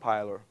Flex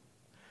compiler.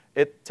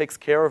 It takes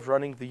care of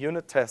running the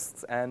unit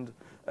tests and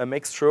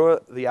makes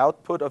sure the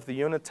output of the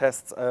unit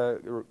tests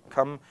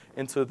come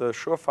into the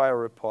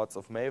Surefire reports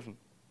of Maven.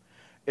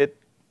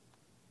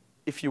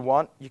 If you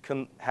want, you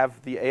can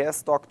have the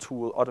ASDoc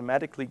tool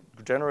automatically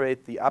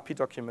generate the API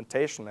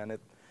documentation, and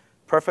it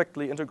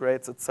perfectly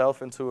integrates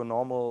itself into a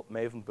normal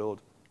Maven build.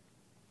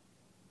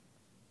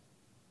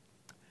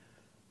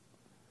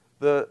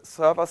 The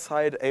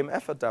server-side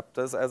AMF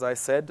adapters, as I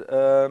said,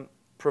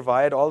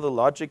 provide all the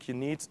logic you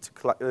need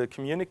to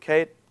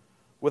communicate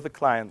with the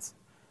clients.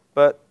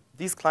 But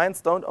these clients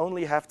don't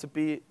only have to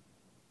be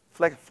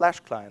Flash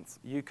clients.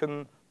 You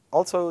can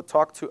also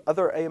talk to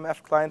other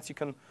AMF clients. You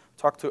can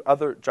talk to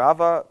other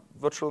Java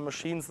virtual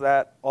machines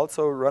that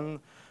also run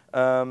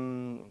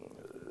an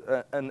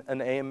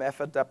AMF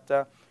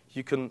adapter.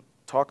 You can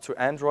talk to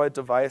Android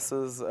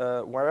devices.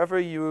 Wherever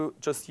you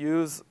just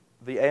use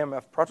the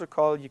AMF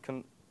protocol, you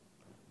can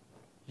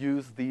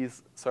use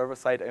these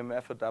server-side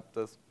AMF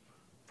adapters.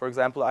 For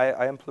example,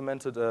 I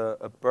implemented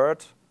a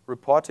BERT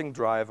reporting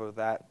driver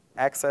that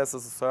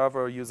accesses a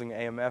server using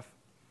AMF.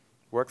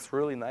 Works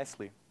really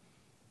nicely.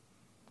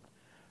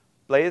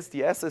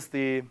 BlazeDS is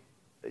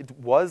it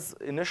was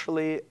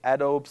initially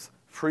Adobe's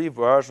free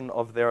version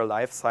of their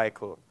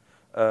lifecycle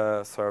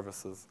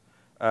services,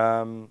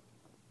 and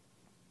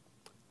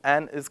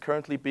is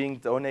currently being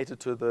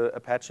donated to the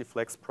Apache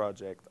Flex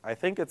project. I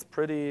think it's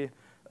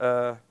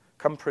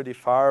come pretty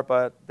far,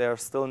 but there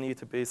still need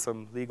to be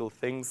some legal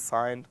things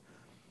signed,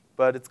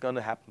 but it's going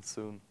to happen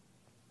soon.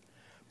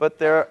 But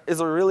there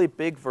is a really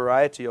big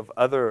variety of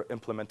other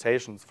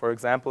implementations. For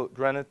example,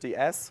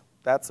 GraniteDS,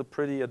 that's a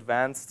pretty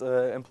advanced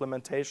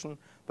implementation,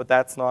 but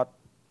that's not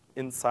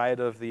inside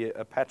of the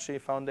Apache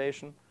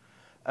Foundation.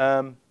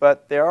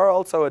 But there are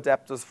also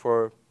adapters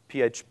for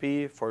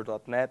PHP, for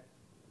 .NET,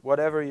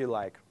 whatever you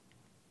like.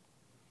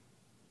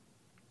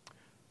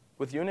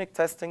 With unit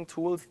testing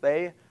tools,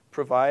 they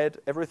provide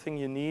everything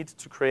you need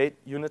to create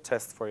unit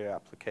tests for your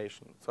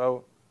application.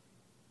 So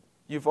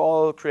you've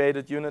all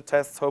created unit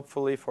tests,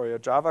 hopefully, for your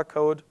Java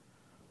code.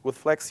 With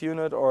Flex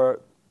Unit or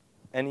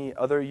any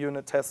other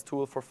unit test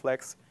tool for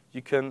Flex,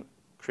 you can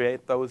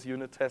create those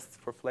unit tests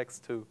for Flex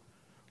too.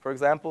 For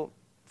example,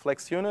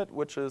 Flex Unit,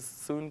 which is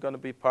soon going to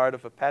be part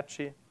of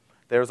Apache.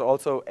 There's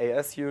also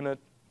AS Unit,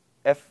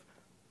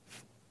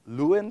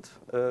 FLuent,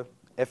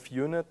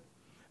 FUnit,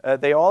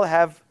 They all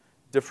have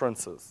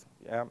differences.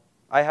 Yeah?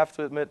 I have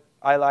to admit,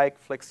 I like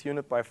Flex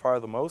Unit by far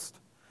the most.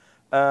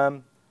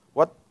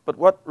 But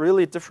what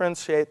really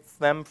differentiates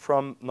them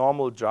from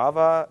normal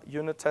Java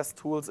unit test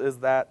tools is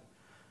that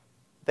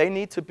they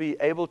need to be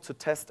able to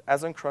test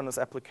asynchronous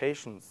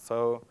applications.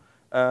 So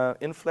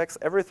in Flex,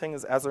 everything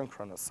is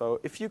asynchronous. So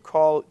if you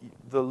call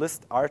the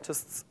list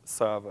artists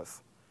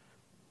service,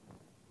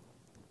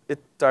 it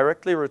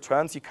directly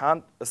returns. You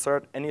can't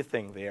assert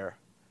anything there.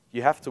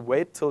 You have to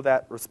wait till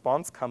that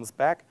response comes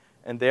back,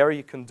 and there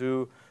you can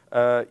do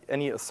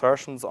any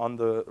assertions on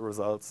the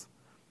results.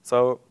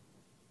 So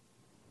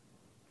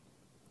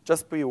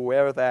just be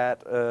aware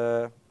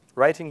that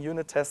writing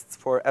unit tests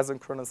for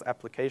asynchronous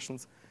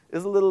applications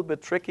is a little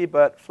bit tricky,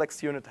 but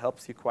Flex Unit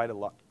helps you quite a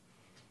lot.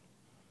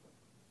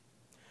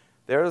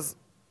 There's,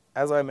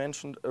 as I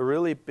mentioned, a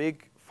really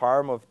big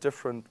farm of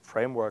different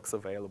frameworks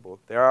available.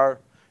 There are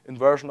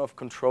inversion of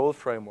control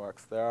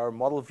frameworks. There are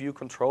model view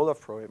controller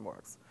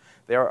frameworks.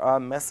 There are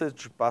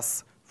message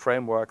bus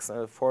frameworks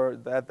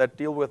that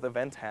deal with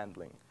event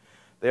handling.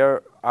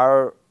 There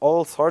are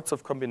all sorts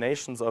of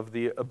combinations of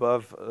the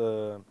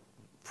above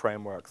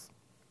frameworks.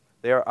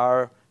 There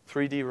are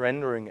 3D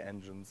rendering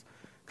engines,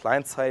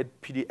 client-side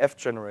PDF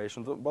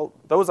generations. Well,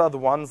 those are the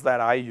ones that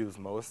I use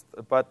most,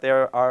 but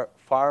there are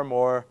far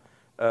more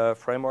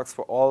frameworks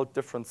for all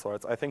different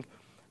sorts. I think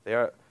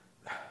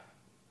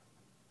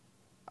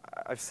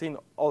I've seen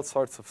all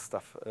sorts of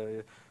stuff.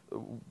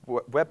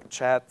 Web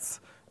chats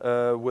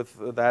with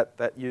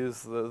that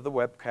use the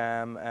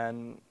webcam,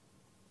 and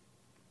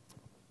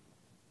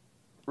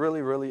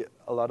really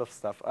a lot of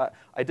stuff.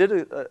 I did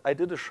a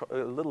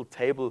little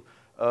table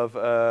of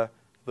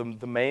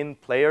the main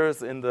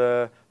players in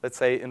the, let's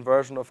say,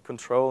 inversion of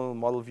control,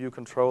 model view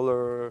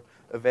controller,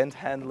 event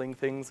handling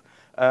things.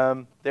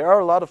 There are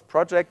a lot of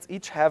projects.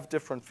 Each have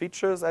different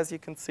features, as you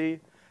can see,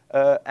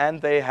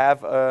 and they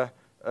have a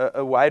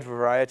wide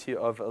variety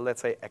of,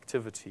 let's say,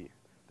 activity.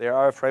 There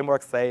are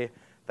frameworks, they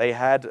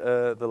had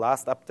the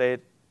last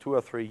update 2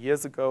 or 3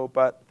 years ago,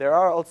 but there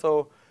are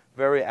also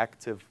very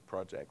active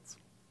projects.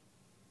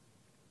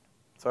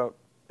 So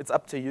it's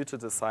up to you to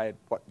decide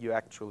what you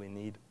actually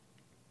need.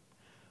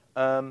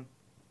 When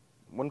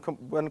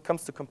it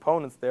comes to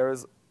components, there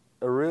is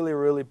a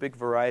really big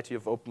variety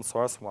of open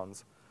source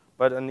ones,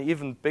 but an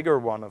even bigger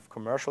one of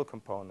commercial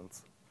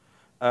components.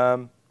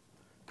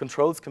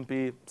 Controls can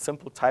be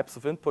simple types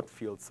of input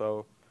fields.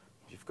 So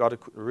you've got a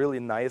really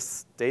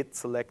nice date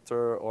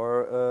selector,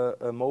 or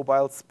a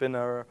mobile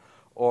spinner,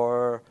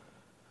 or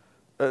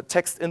a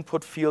text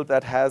input field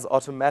that has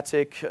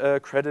automatic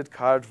credit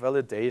card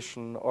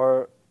validation,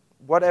 or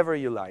whatever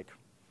you like.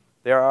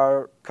 There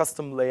are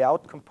custom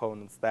layout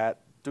components that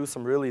do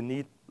some really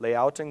neat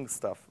layouting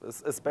stuff,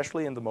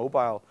 especially in the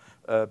mobile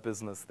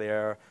business.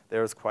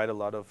 There's quite a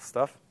lot of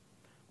stuff.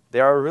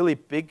 There are really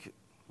big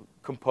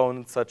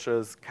components such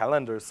as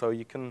calendars, so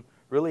you can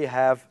really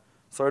have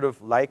sort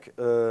of like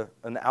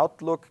an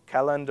Outlook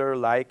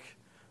calendar-like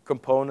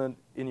component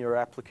in your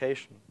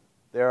application.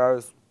 There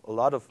are a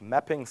lot of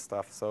mapping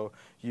stuff, so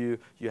you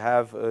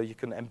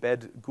can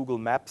embed Google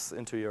Maps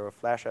into your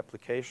Flash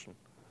application.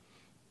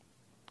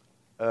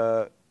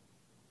 A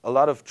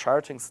lot of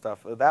charting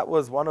stuff. That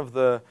was one of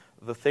the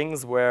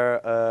things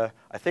where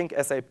I think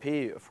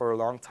SAP, for a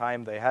long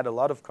time, they had a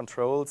lot of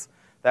controls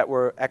that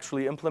were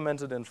actually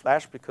implemented in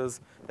Flash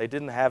because they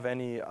didn't have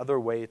any other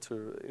way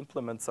to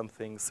implement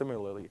something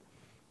similarly.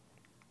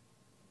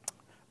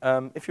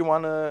 If you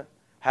want to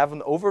have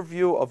an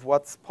overview of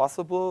what's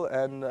possible,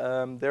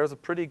 and there's a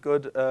pretty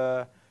good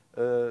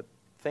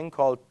thing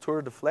called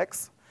Tour de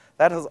Flex.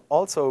 That has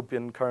also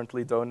been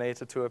currently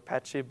donated to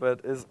Apache,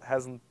 but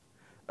hasn't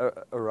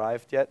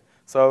arrived yet.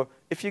 So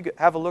if you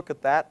have a look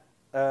at that,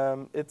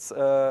 it's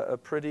a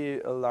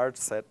pretty large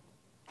set.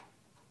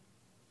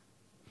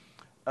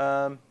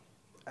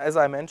 As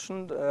I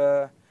mentioned,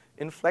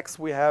 in Flex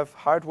we have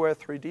hardware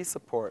 3D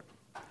support.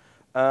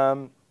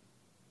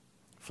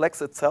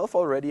 Flex itself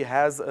already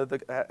has,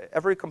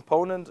 every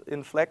component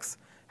in Flex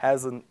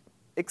has an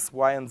X,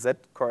 Y, and Z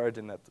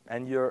coordinate,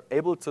 and you're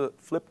able to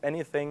flip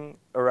anything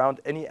around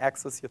any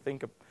axis you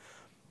think of.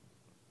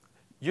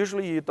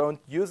 Usually you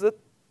don't use it,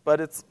 but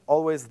it's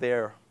always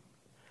there.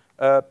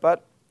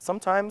 But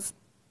sometimes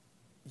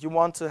you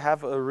want to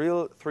have a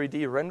real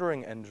 3D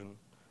rendering engine,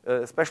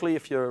 especially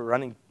if you're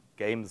running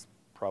games,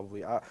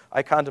 probably.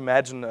 I can't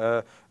imagine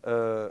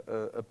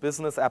a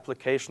business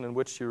application in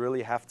which you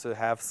really have to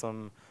have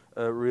some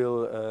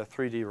real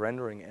 3D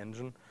rendering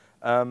engine.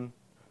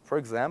 For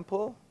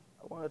example,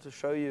 I wanted to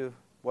show you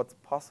what's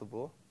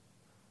possible.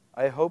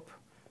 I hope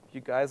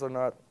you guys are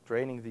not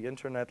draining the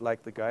internet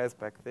like the guys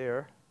back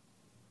there.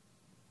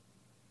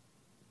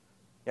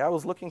 Yeah, I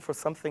was looking for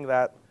something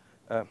that,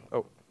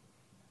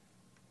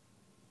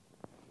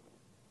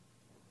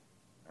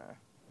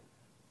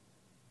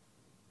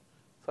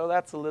 So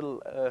that's a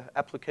little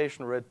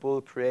application Red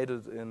Bull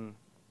created in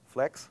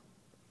Flex.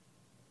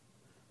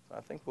 So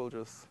I think we'll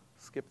just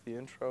skip the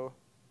intro.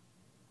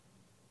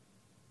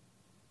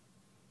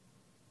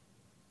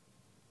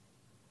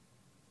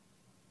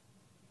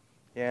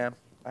 Yeah,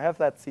 I have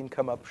that scene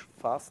come up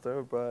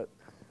faster, but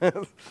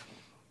well,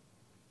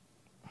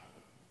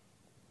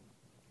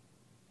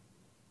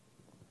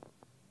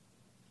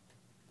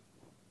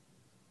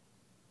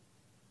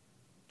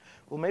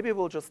 maybe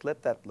we'll just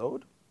let that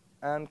load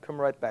and come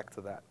right back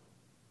to that.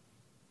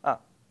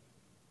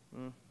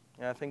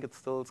 Yeah, I think it's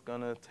still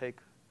going to take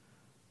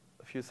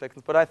a few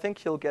seconds, but I think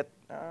he'll get.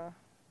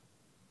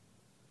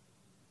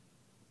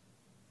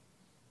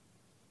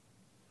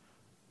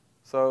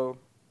 So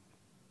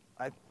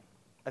I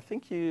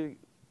think you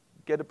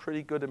get a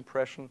pretty good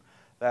impression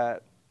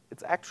that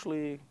it's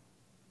actually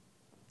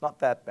not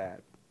that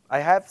bad. I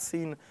have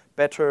seen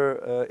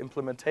better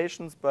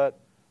implementations, but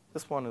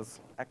this one is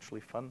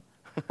actually fun.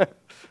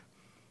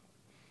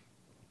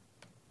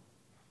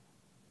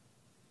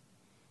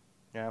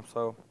 Yeah,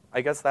 so I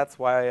guess that's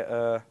why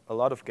a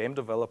lot of game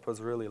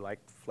developers really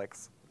liked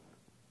Flex.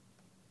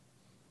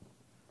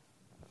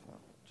 So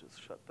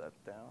just shut that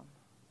down.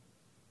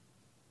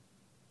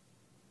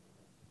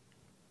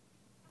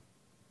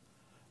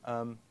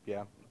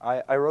 Yeah,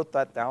 I wrote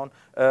that down.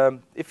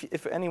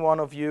 If any one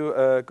of you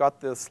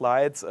got the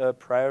slides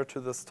prior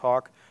to this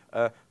talk,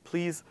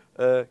 please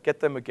get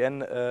them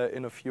again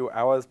in a few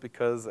hours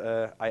because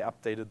I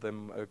updated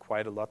them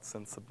quite a lot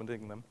since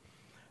submitting them.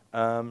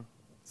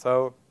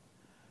 So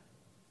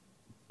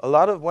a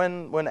lot of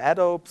when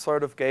Adobe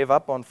sort of gave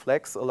up on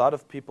Flex, a lot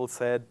of people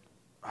said,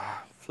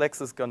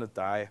 Flex is going to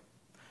die.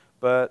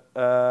 But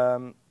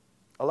a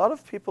lot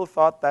of people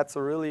thought that's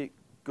a really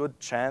good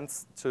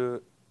chance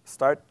to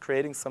start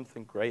creating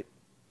something great.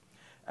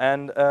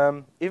 And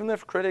even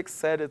if critics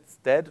said it's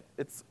dead,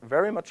 it's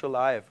very much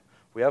alive.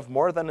 We have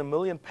more than 1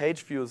 million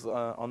page views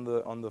on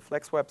the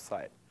Flex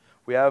website.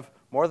 We have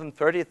more than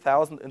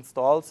 30,000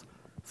 installs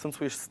since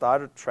we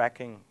started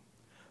tracking.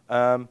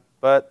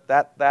 But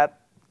that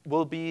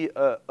will be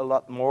a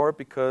lot more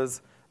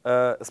because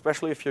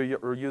especially if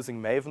you're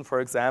using Maven,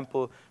 for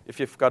example, if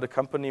you've got a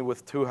company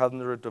with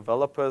 200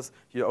 developers,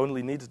 you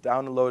only need to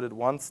download it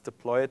once,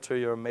 deploy it to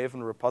your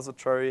Maven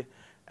repository,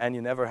 and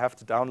you never have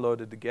to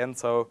download it again.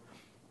 So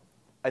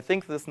I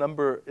think this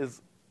number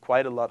is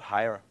quite a lot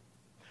higher.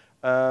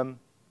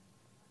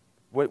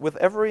 With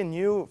every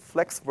new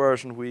Flex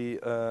version we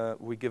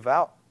give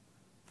out,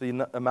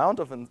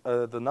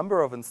 the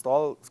number of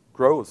installs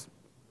grows.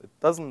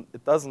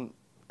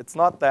 It's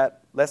not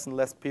that less and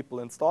less people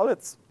install it,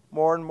 it's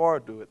more and more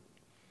do it.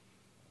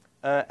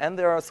 And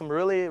there are some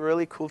really,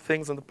 really cool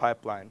things in the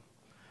pipeline.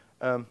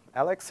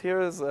 Alex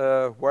here is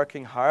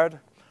working hard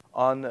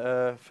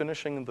on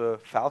finishing the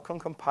Falcon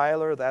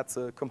compiler. That's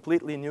a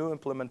completely new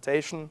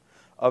implementation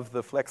of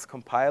the Flex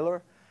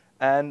compiler.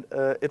 And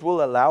it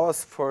will allow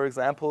us, for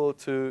example,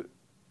 to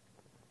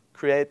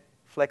create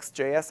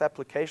Flex.js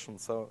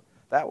applications. So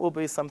that will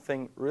be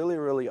something really,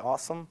 really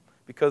awesome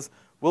because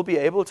we'll be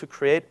able to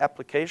create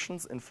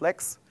applications in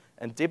Flex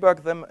and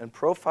debug them and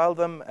profile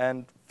them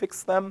and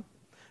fix them.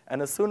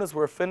 And as soon as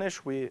we're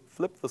finished, we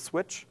flip the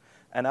switch,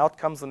 and out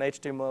comes an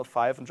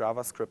HTML5 and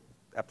JavaScript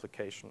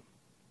application.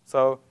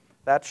 So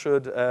that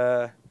should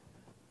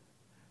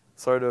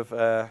sort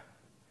of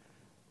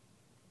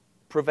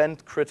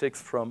prevent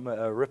critics from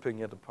ripping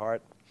it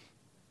apart.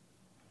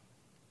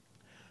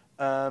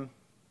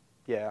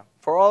 Yeah,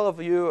 for all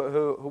of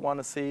you who want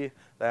to see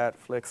that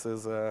Flex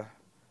is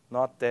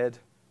not dead,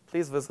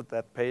 please visit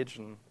that page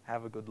and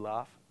have a good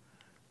laugh.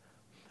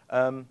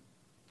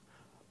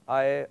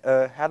 I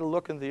had a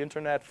look in the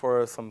internet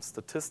for some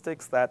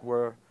statistics that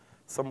were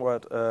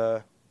somewhat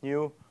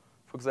new.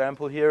 For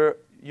example, here,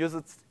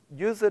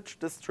 usage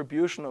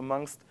distribution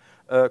amongst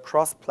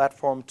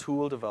cross-platform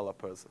tool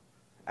developers.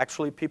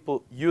 Actually,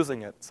 people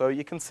using it. So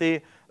you can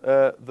see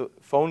the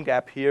phone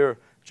gap here,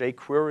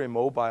 jQuery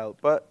mobile,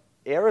 but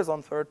Air is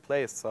on 3rd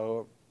place.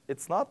 So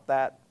it's not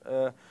that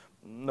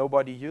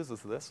nobody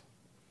uses this.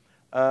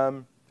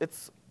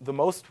 It's the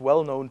most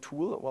well-known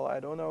tool. Well, I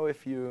don't know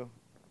if you,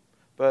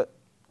 but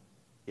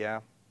yeah,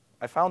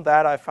 I found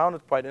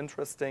it quite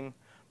interesting,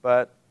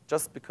 but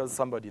just because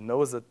somebody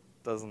knows it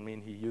doesn't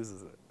mean he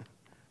uses it.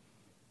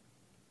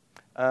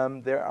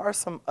 There are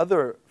some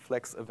other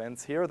Flex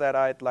events here that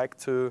I'd like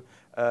to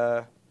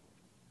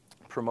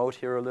promote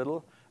here a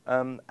little.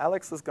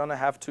 Alex is going to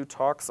have 2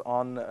 talks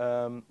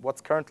on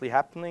what's currently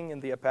happening in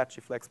the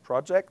Apache Flex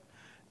project,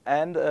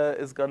 and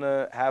is going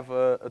to have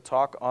a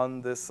talk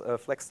on this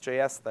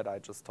Flex.js that I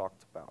just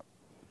talked about.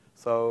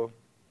 So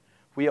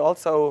we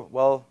also,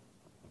 well,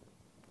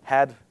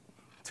 had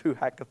 2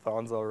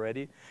 hackathons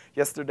already.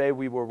 Yesterday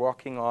we were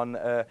working on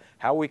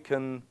how we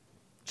can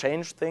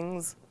change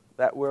things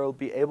that we'll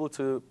be able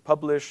to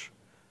publish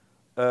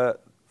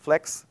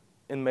Flex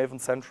in Maven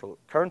Central.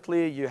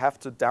 Currently, you have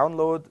to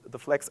download the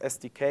Flex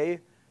SDK,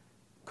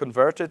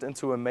 convert it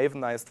into a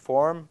Mavenized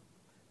form,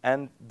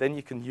 and then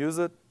you can use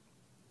it.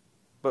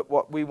 But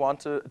what we want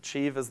to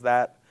achieve is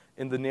that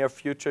in the near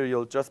future,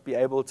 you'll just be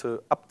able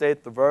to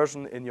update the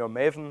version in your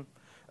Maven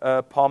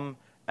POM,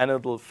 and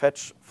it'll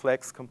fetch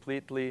Flex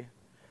completely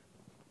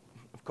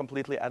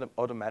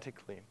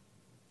automatically.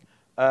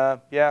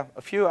 Yeah,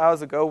 a few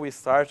hours ago, we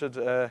started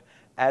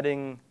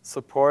adding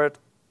support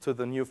to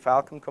the new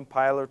Falcon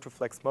compiler to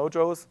Flex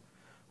Mojos.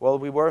 Well,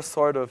 we were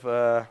sort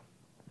of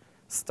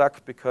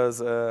stuck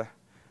because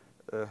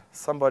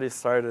somebody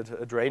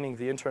started draining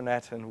the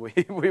internet, and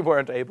we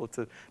weren't able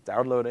to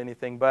download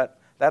anything. But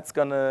that's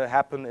going to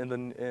happen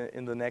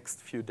in the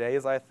next few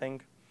days, I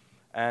think.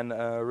 And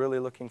really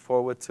looking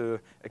forward to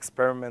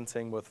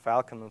experimenting with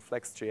Falcon and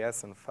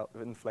Flex.js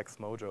in Flex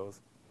Mojos.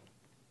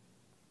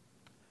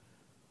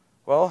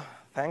 Well,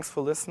 thanks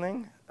for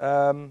listening.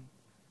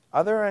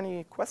 Are there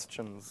any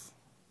questions?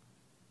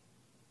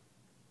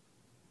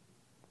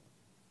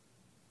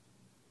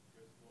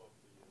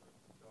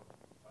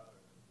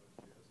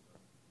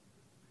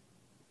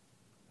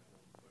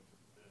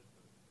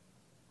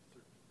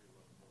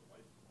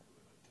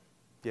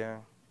 Yeah.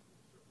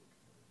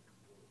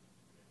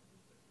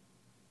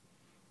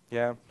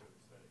 Yeah.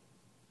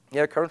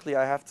 Yeah, currently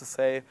I have to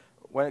say,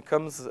 when it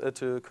comes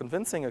to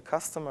convincing a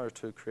customer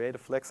to create a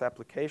Flex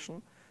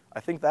application, I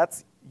think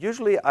that's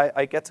usually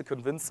I get to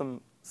convince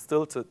them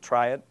still to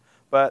try it,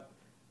 but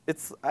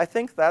I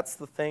think that's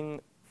the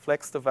thing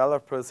Flex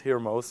developers hear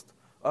most.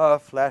 Oh,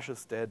 Flash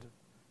is dead.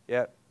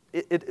 Yeah,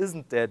 it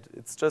isn't dead.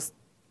 It's just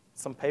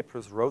some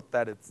papers wrote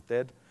that it's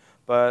dead,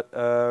 but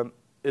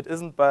it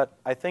isn't. But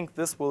I think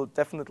this will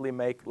definitely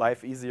make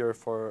life easier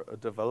for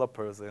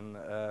developers in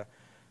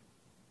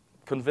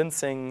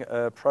convincing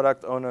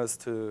product owners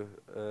to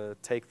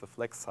take the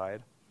Flex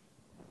side.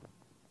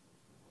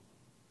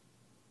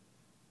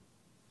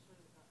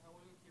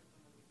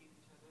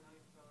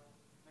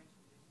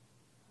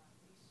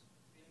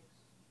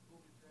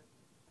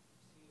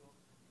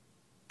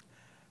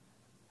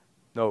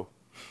 No,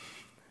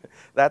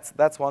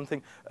 that's one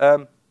thing.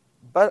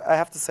 But I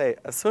have to say,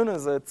 as soon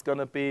as it's going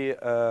to be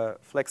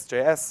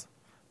Flex.js,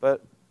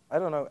 but I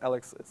don't know,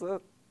 Alex,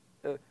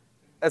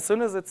 as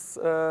soon as it's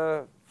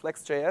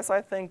Flex.js,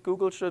 I think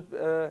Google should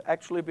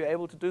actually be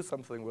able to do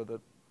something with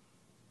it.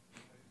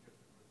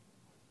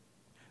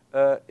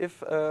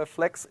 If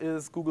Flex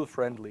is Google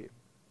friendly.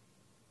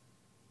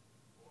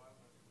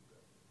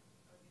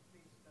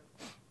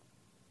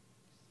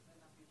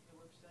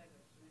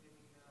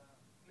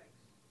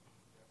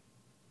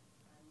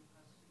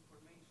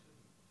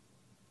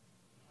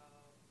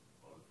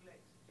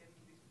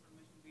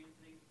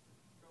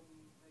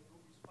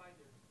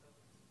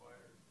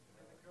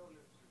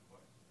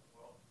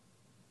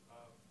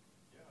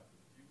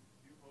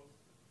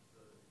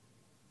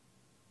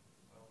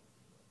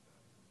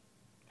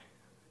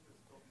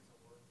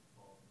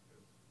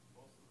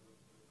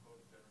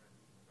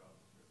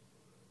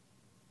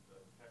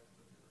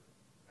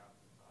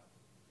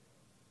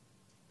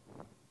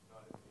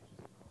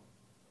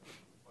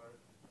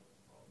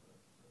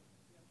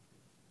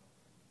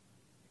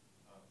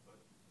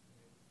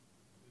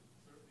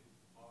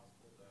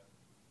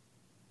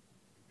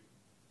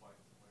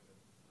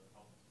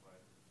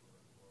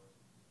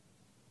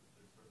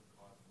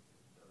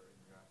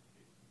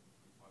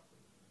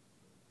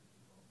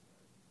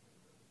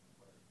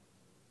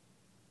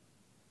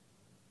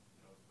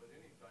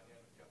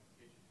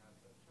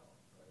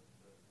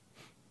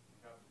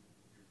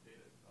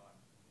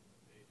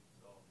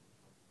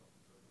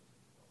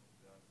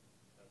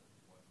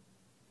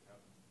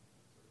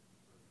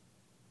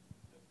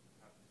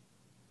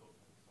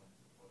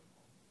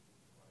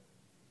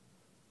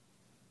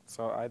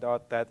 So I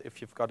thought that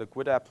if you've got a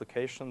good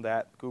application,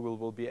 that Google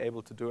will be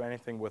able to do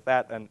anything with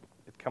that, and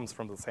it comes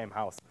from the same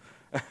house.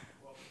 Well,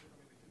 I mean,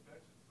 the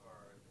conventions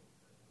are, I think,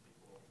 that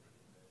people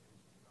in the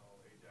HTML,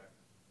 Ajax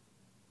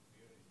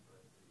community,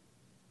 right?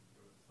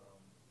 There was some,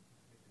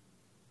 I think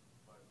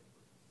it might have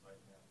been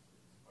site maps,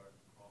 it inspired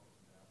the problem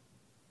map,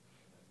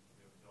 and then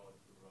they would tell us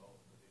the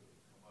URLs that they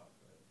would come up,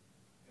 right?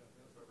 Yeah,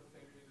 that's sort of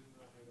thing.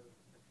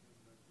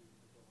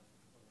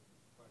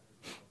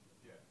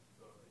 Yeah,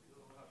 so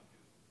it'll have to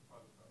do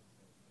probably about the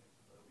same thing,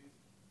 but at least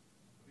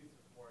there's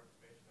more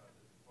information on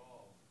this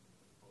call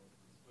as opposed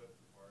to Swift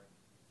requiring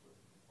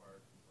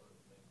sort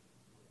of things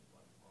with a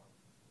black box.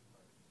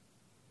 Right?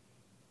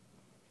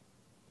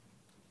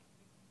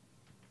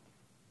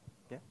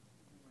 Yeah.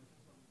 You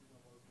mentioned something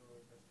about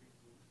the testing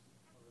tools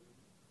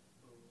available.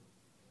 So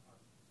are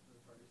the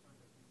traditional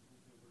testing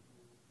tools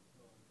able to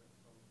test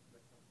some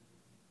Flex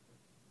applications?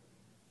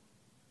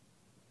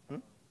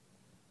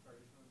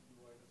 Traditional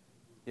UI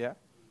testing tools. Yeah.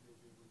 Will they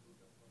be able to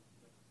test some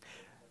Flex?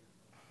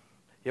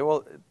 Yeah,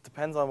 well, it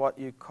depends on what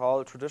you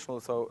call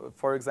traditional. So,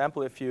 for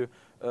example, if you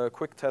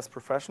quick test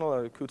professional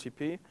or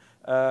QTP,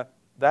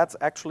 that's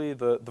actually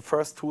the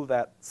first tool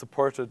that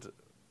supported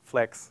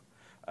Flex.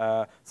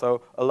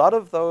 So a lot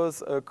of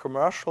those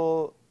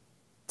commercial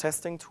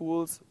testing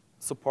tools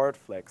support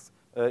Flex.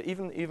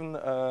 Even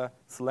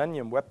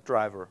Selenium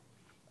WebDriver,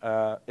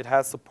 it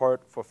has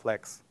support for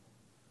Flex.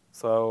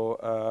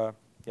 So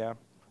yeah,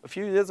 a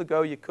few years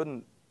ago you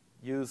couldn't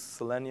use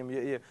Selenium.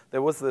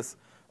 There was this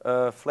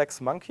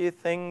Flex Monkey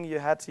thing you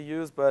had to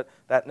use, but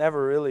that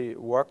never really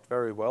worked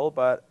very well.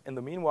 But in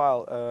the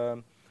meanwhile,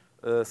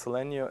 the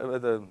Selenium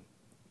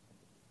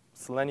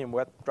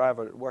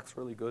WebDriver works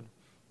really good.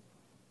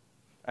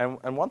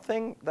 And one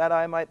thing that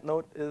I might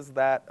note is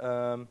that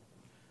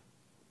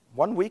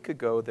 1 week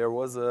ago, there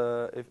was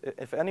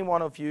if any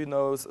one of you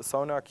knows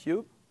Sonar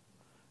Cube,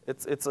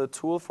 it's a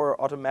tool for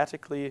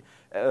automatically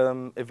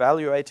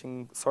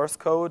evaluating source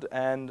code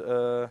and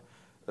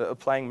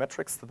applying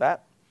metrics to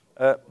that.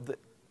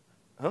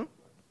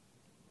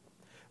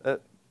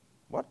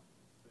 What?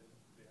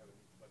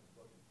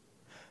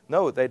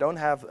 No, they don't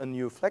have a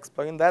new Flex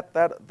plugin.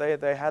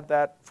 They had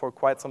that for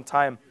quite some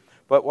time.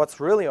 But what's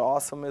really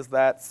awesome is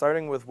that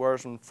starting with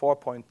version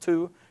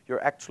 4.2,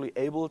 you're actually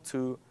able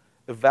to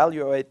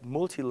evaluate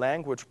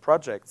multi-language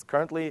projects.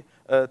 Currently,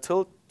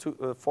 till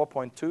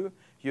 4.2,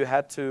 you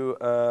had to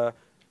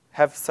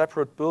have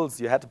separate builds.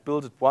 You had to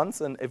build it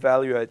once and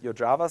evaluate your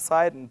Java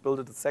side, and build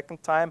it a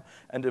second time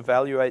and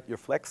evaluate your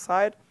Flex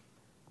side.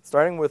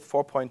 Starting with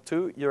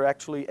 4.2, you're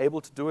actually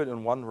able to do it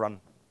in one run.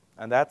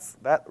 And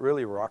that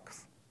really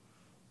rocks.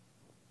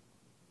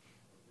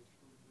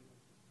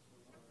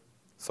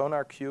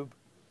 Sonar Cube.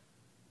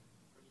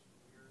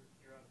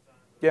 You're out of time.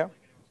 But Yeah. I don't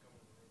think anyone's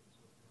coming in the room, so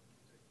if you want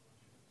to take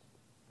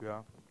questions.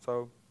 Yeah.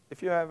 So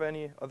if you have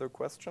any other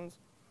questions.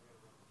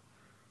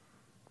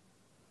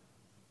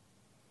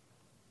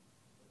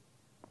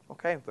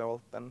 Okay,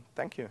 well then,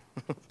 thank you.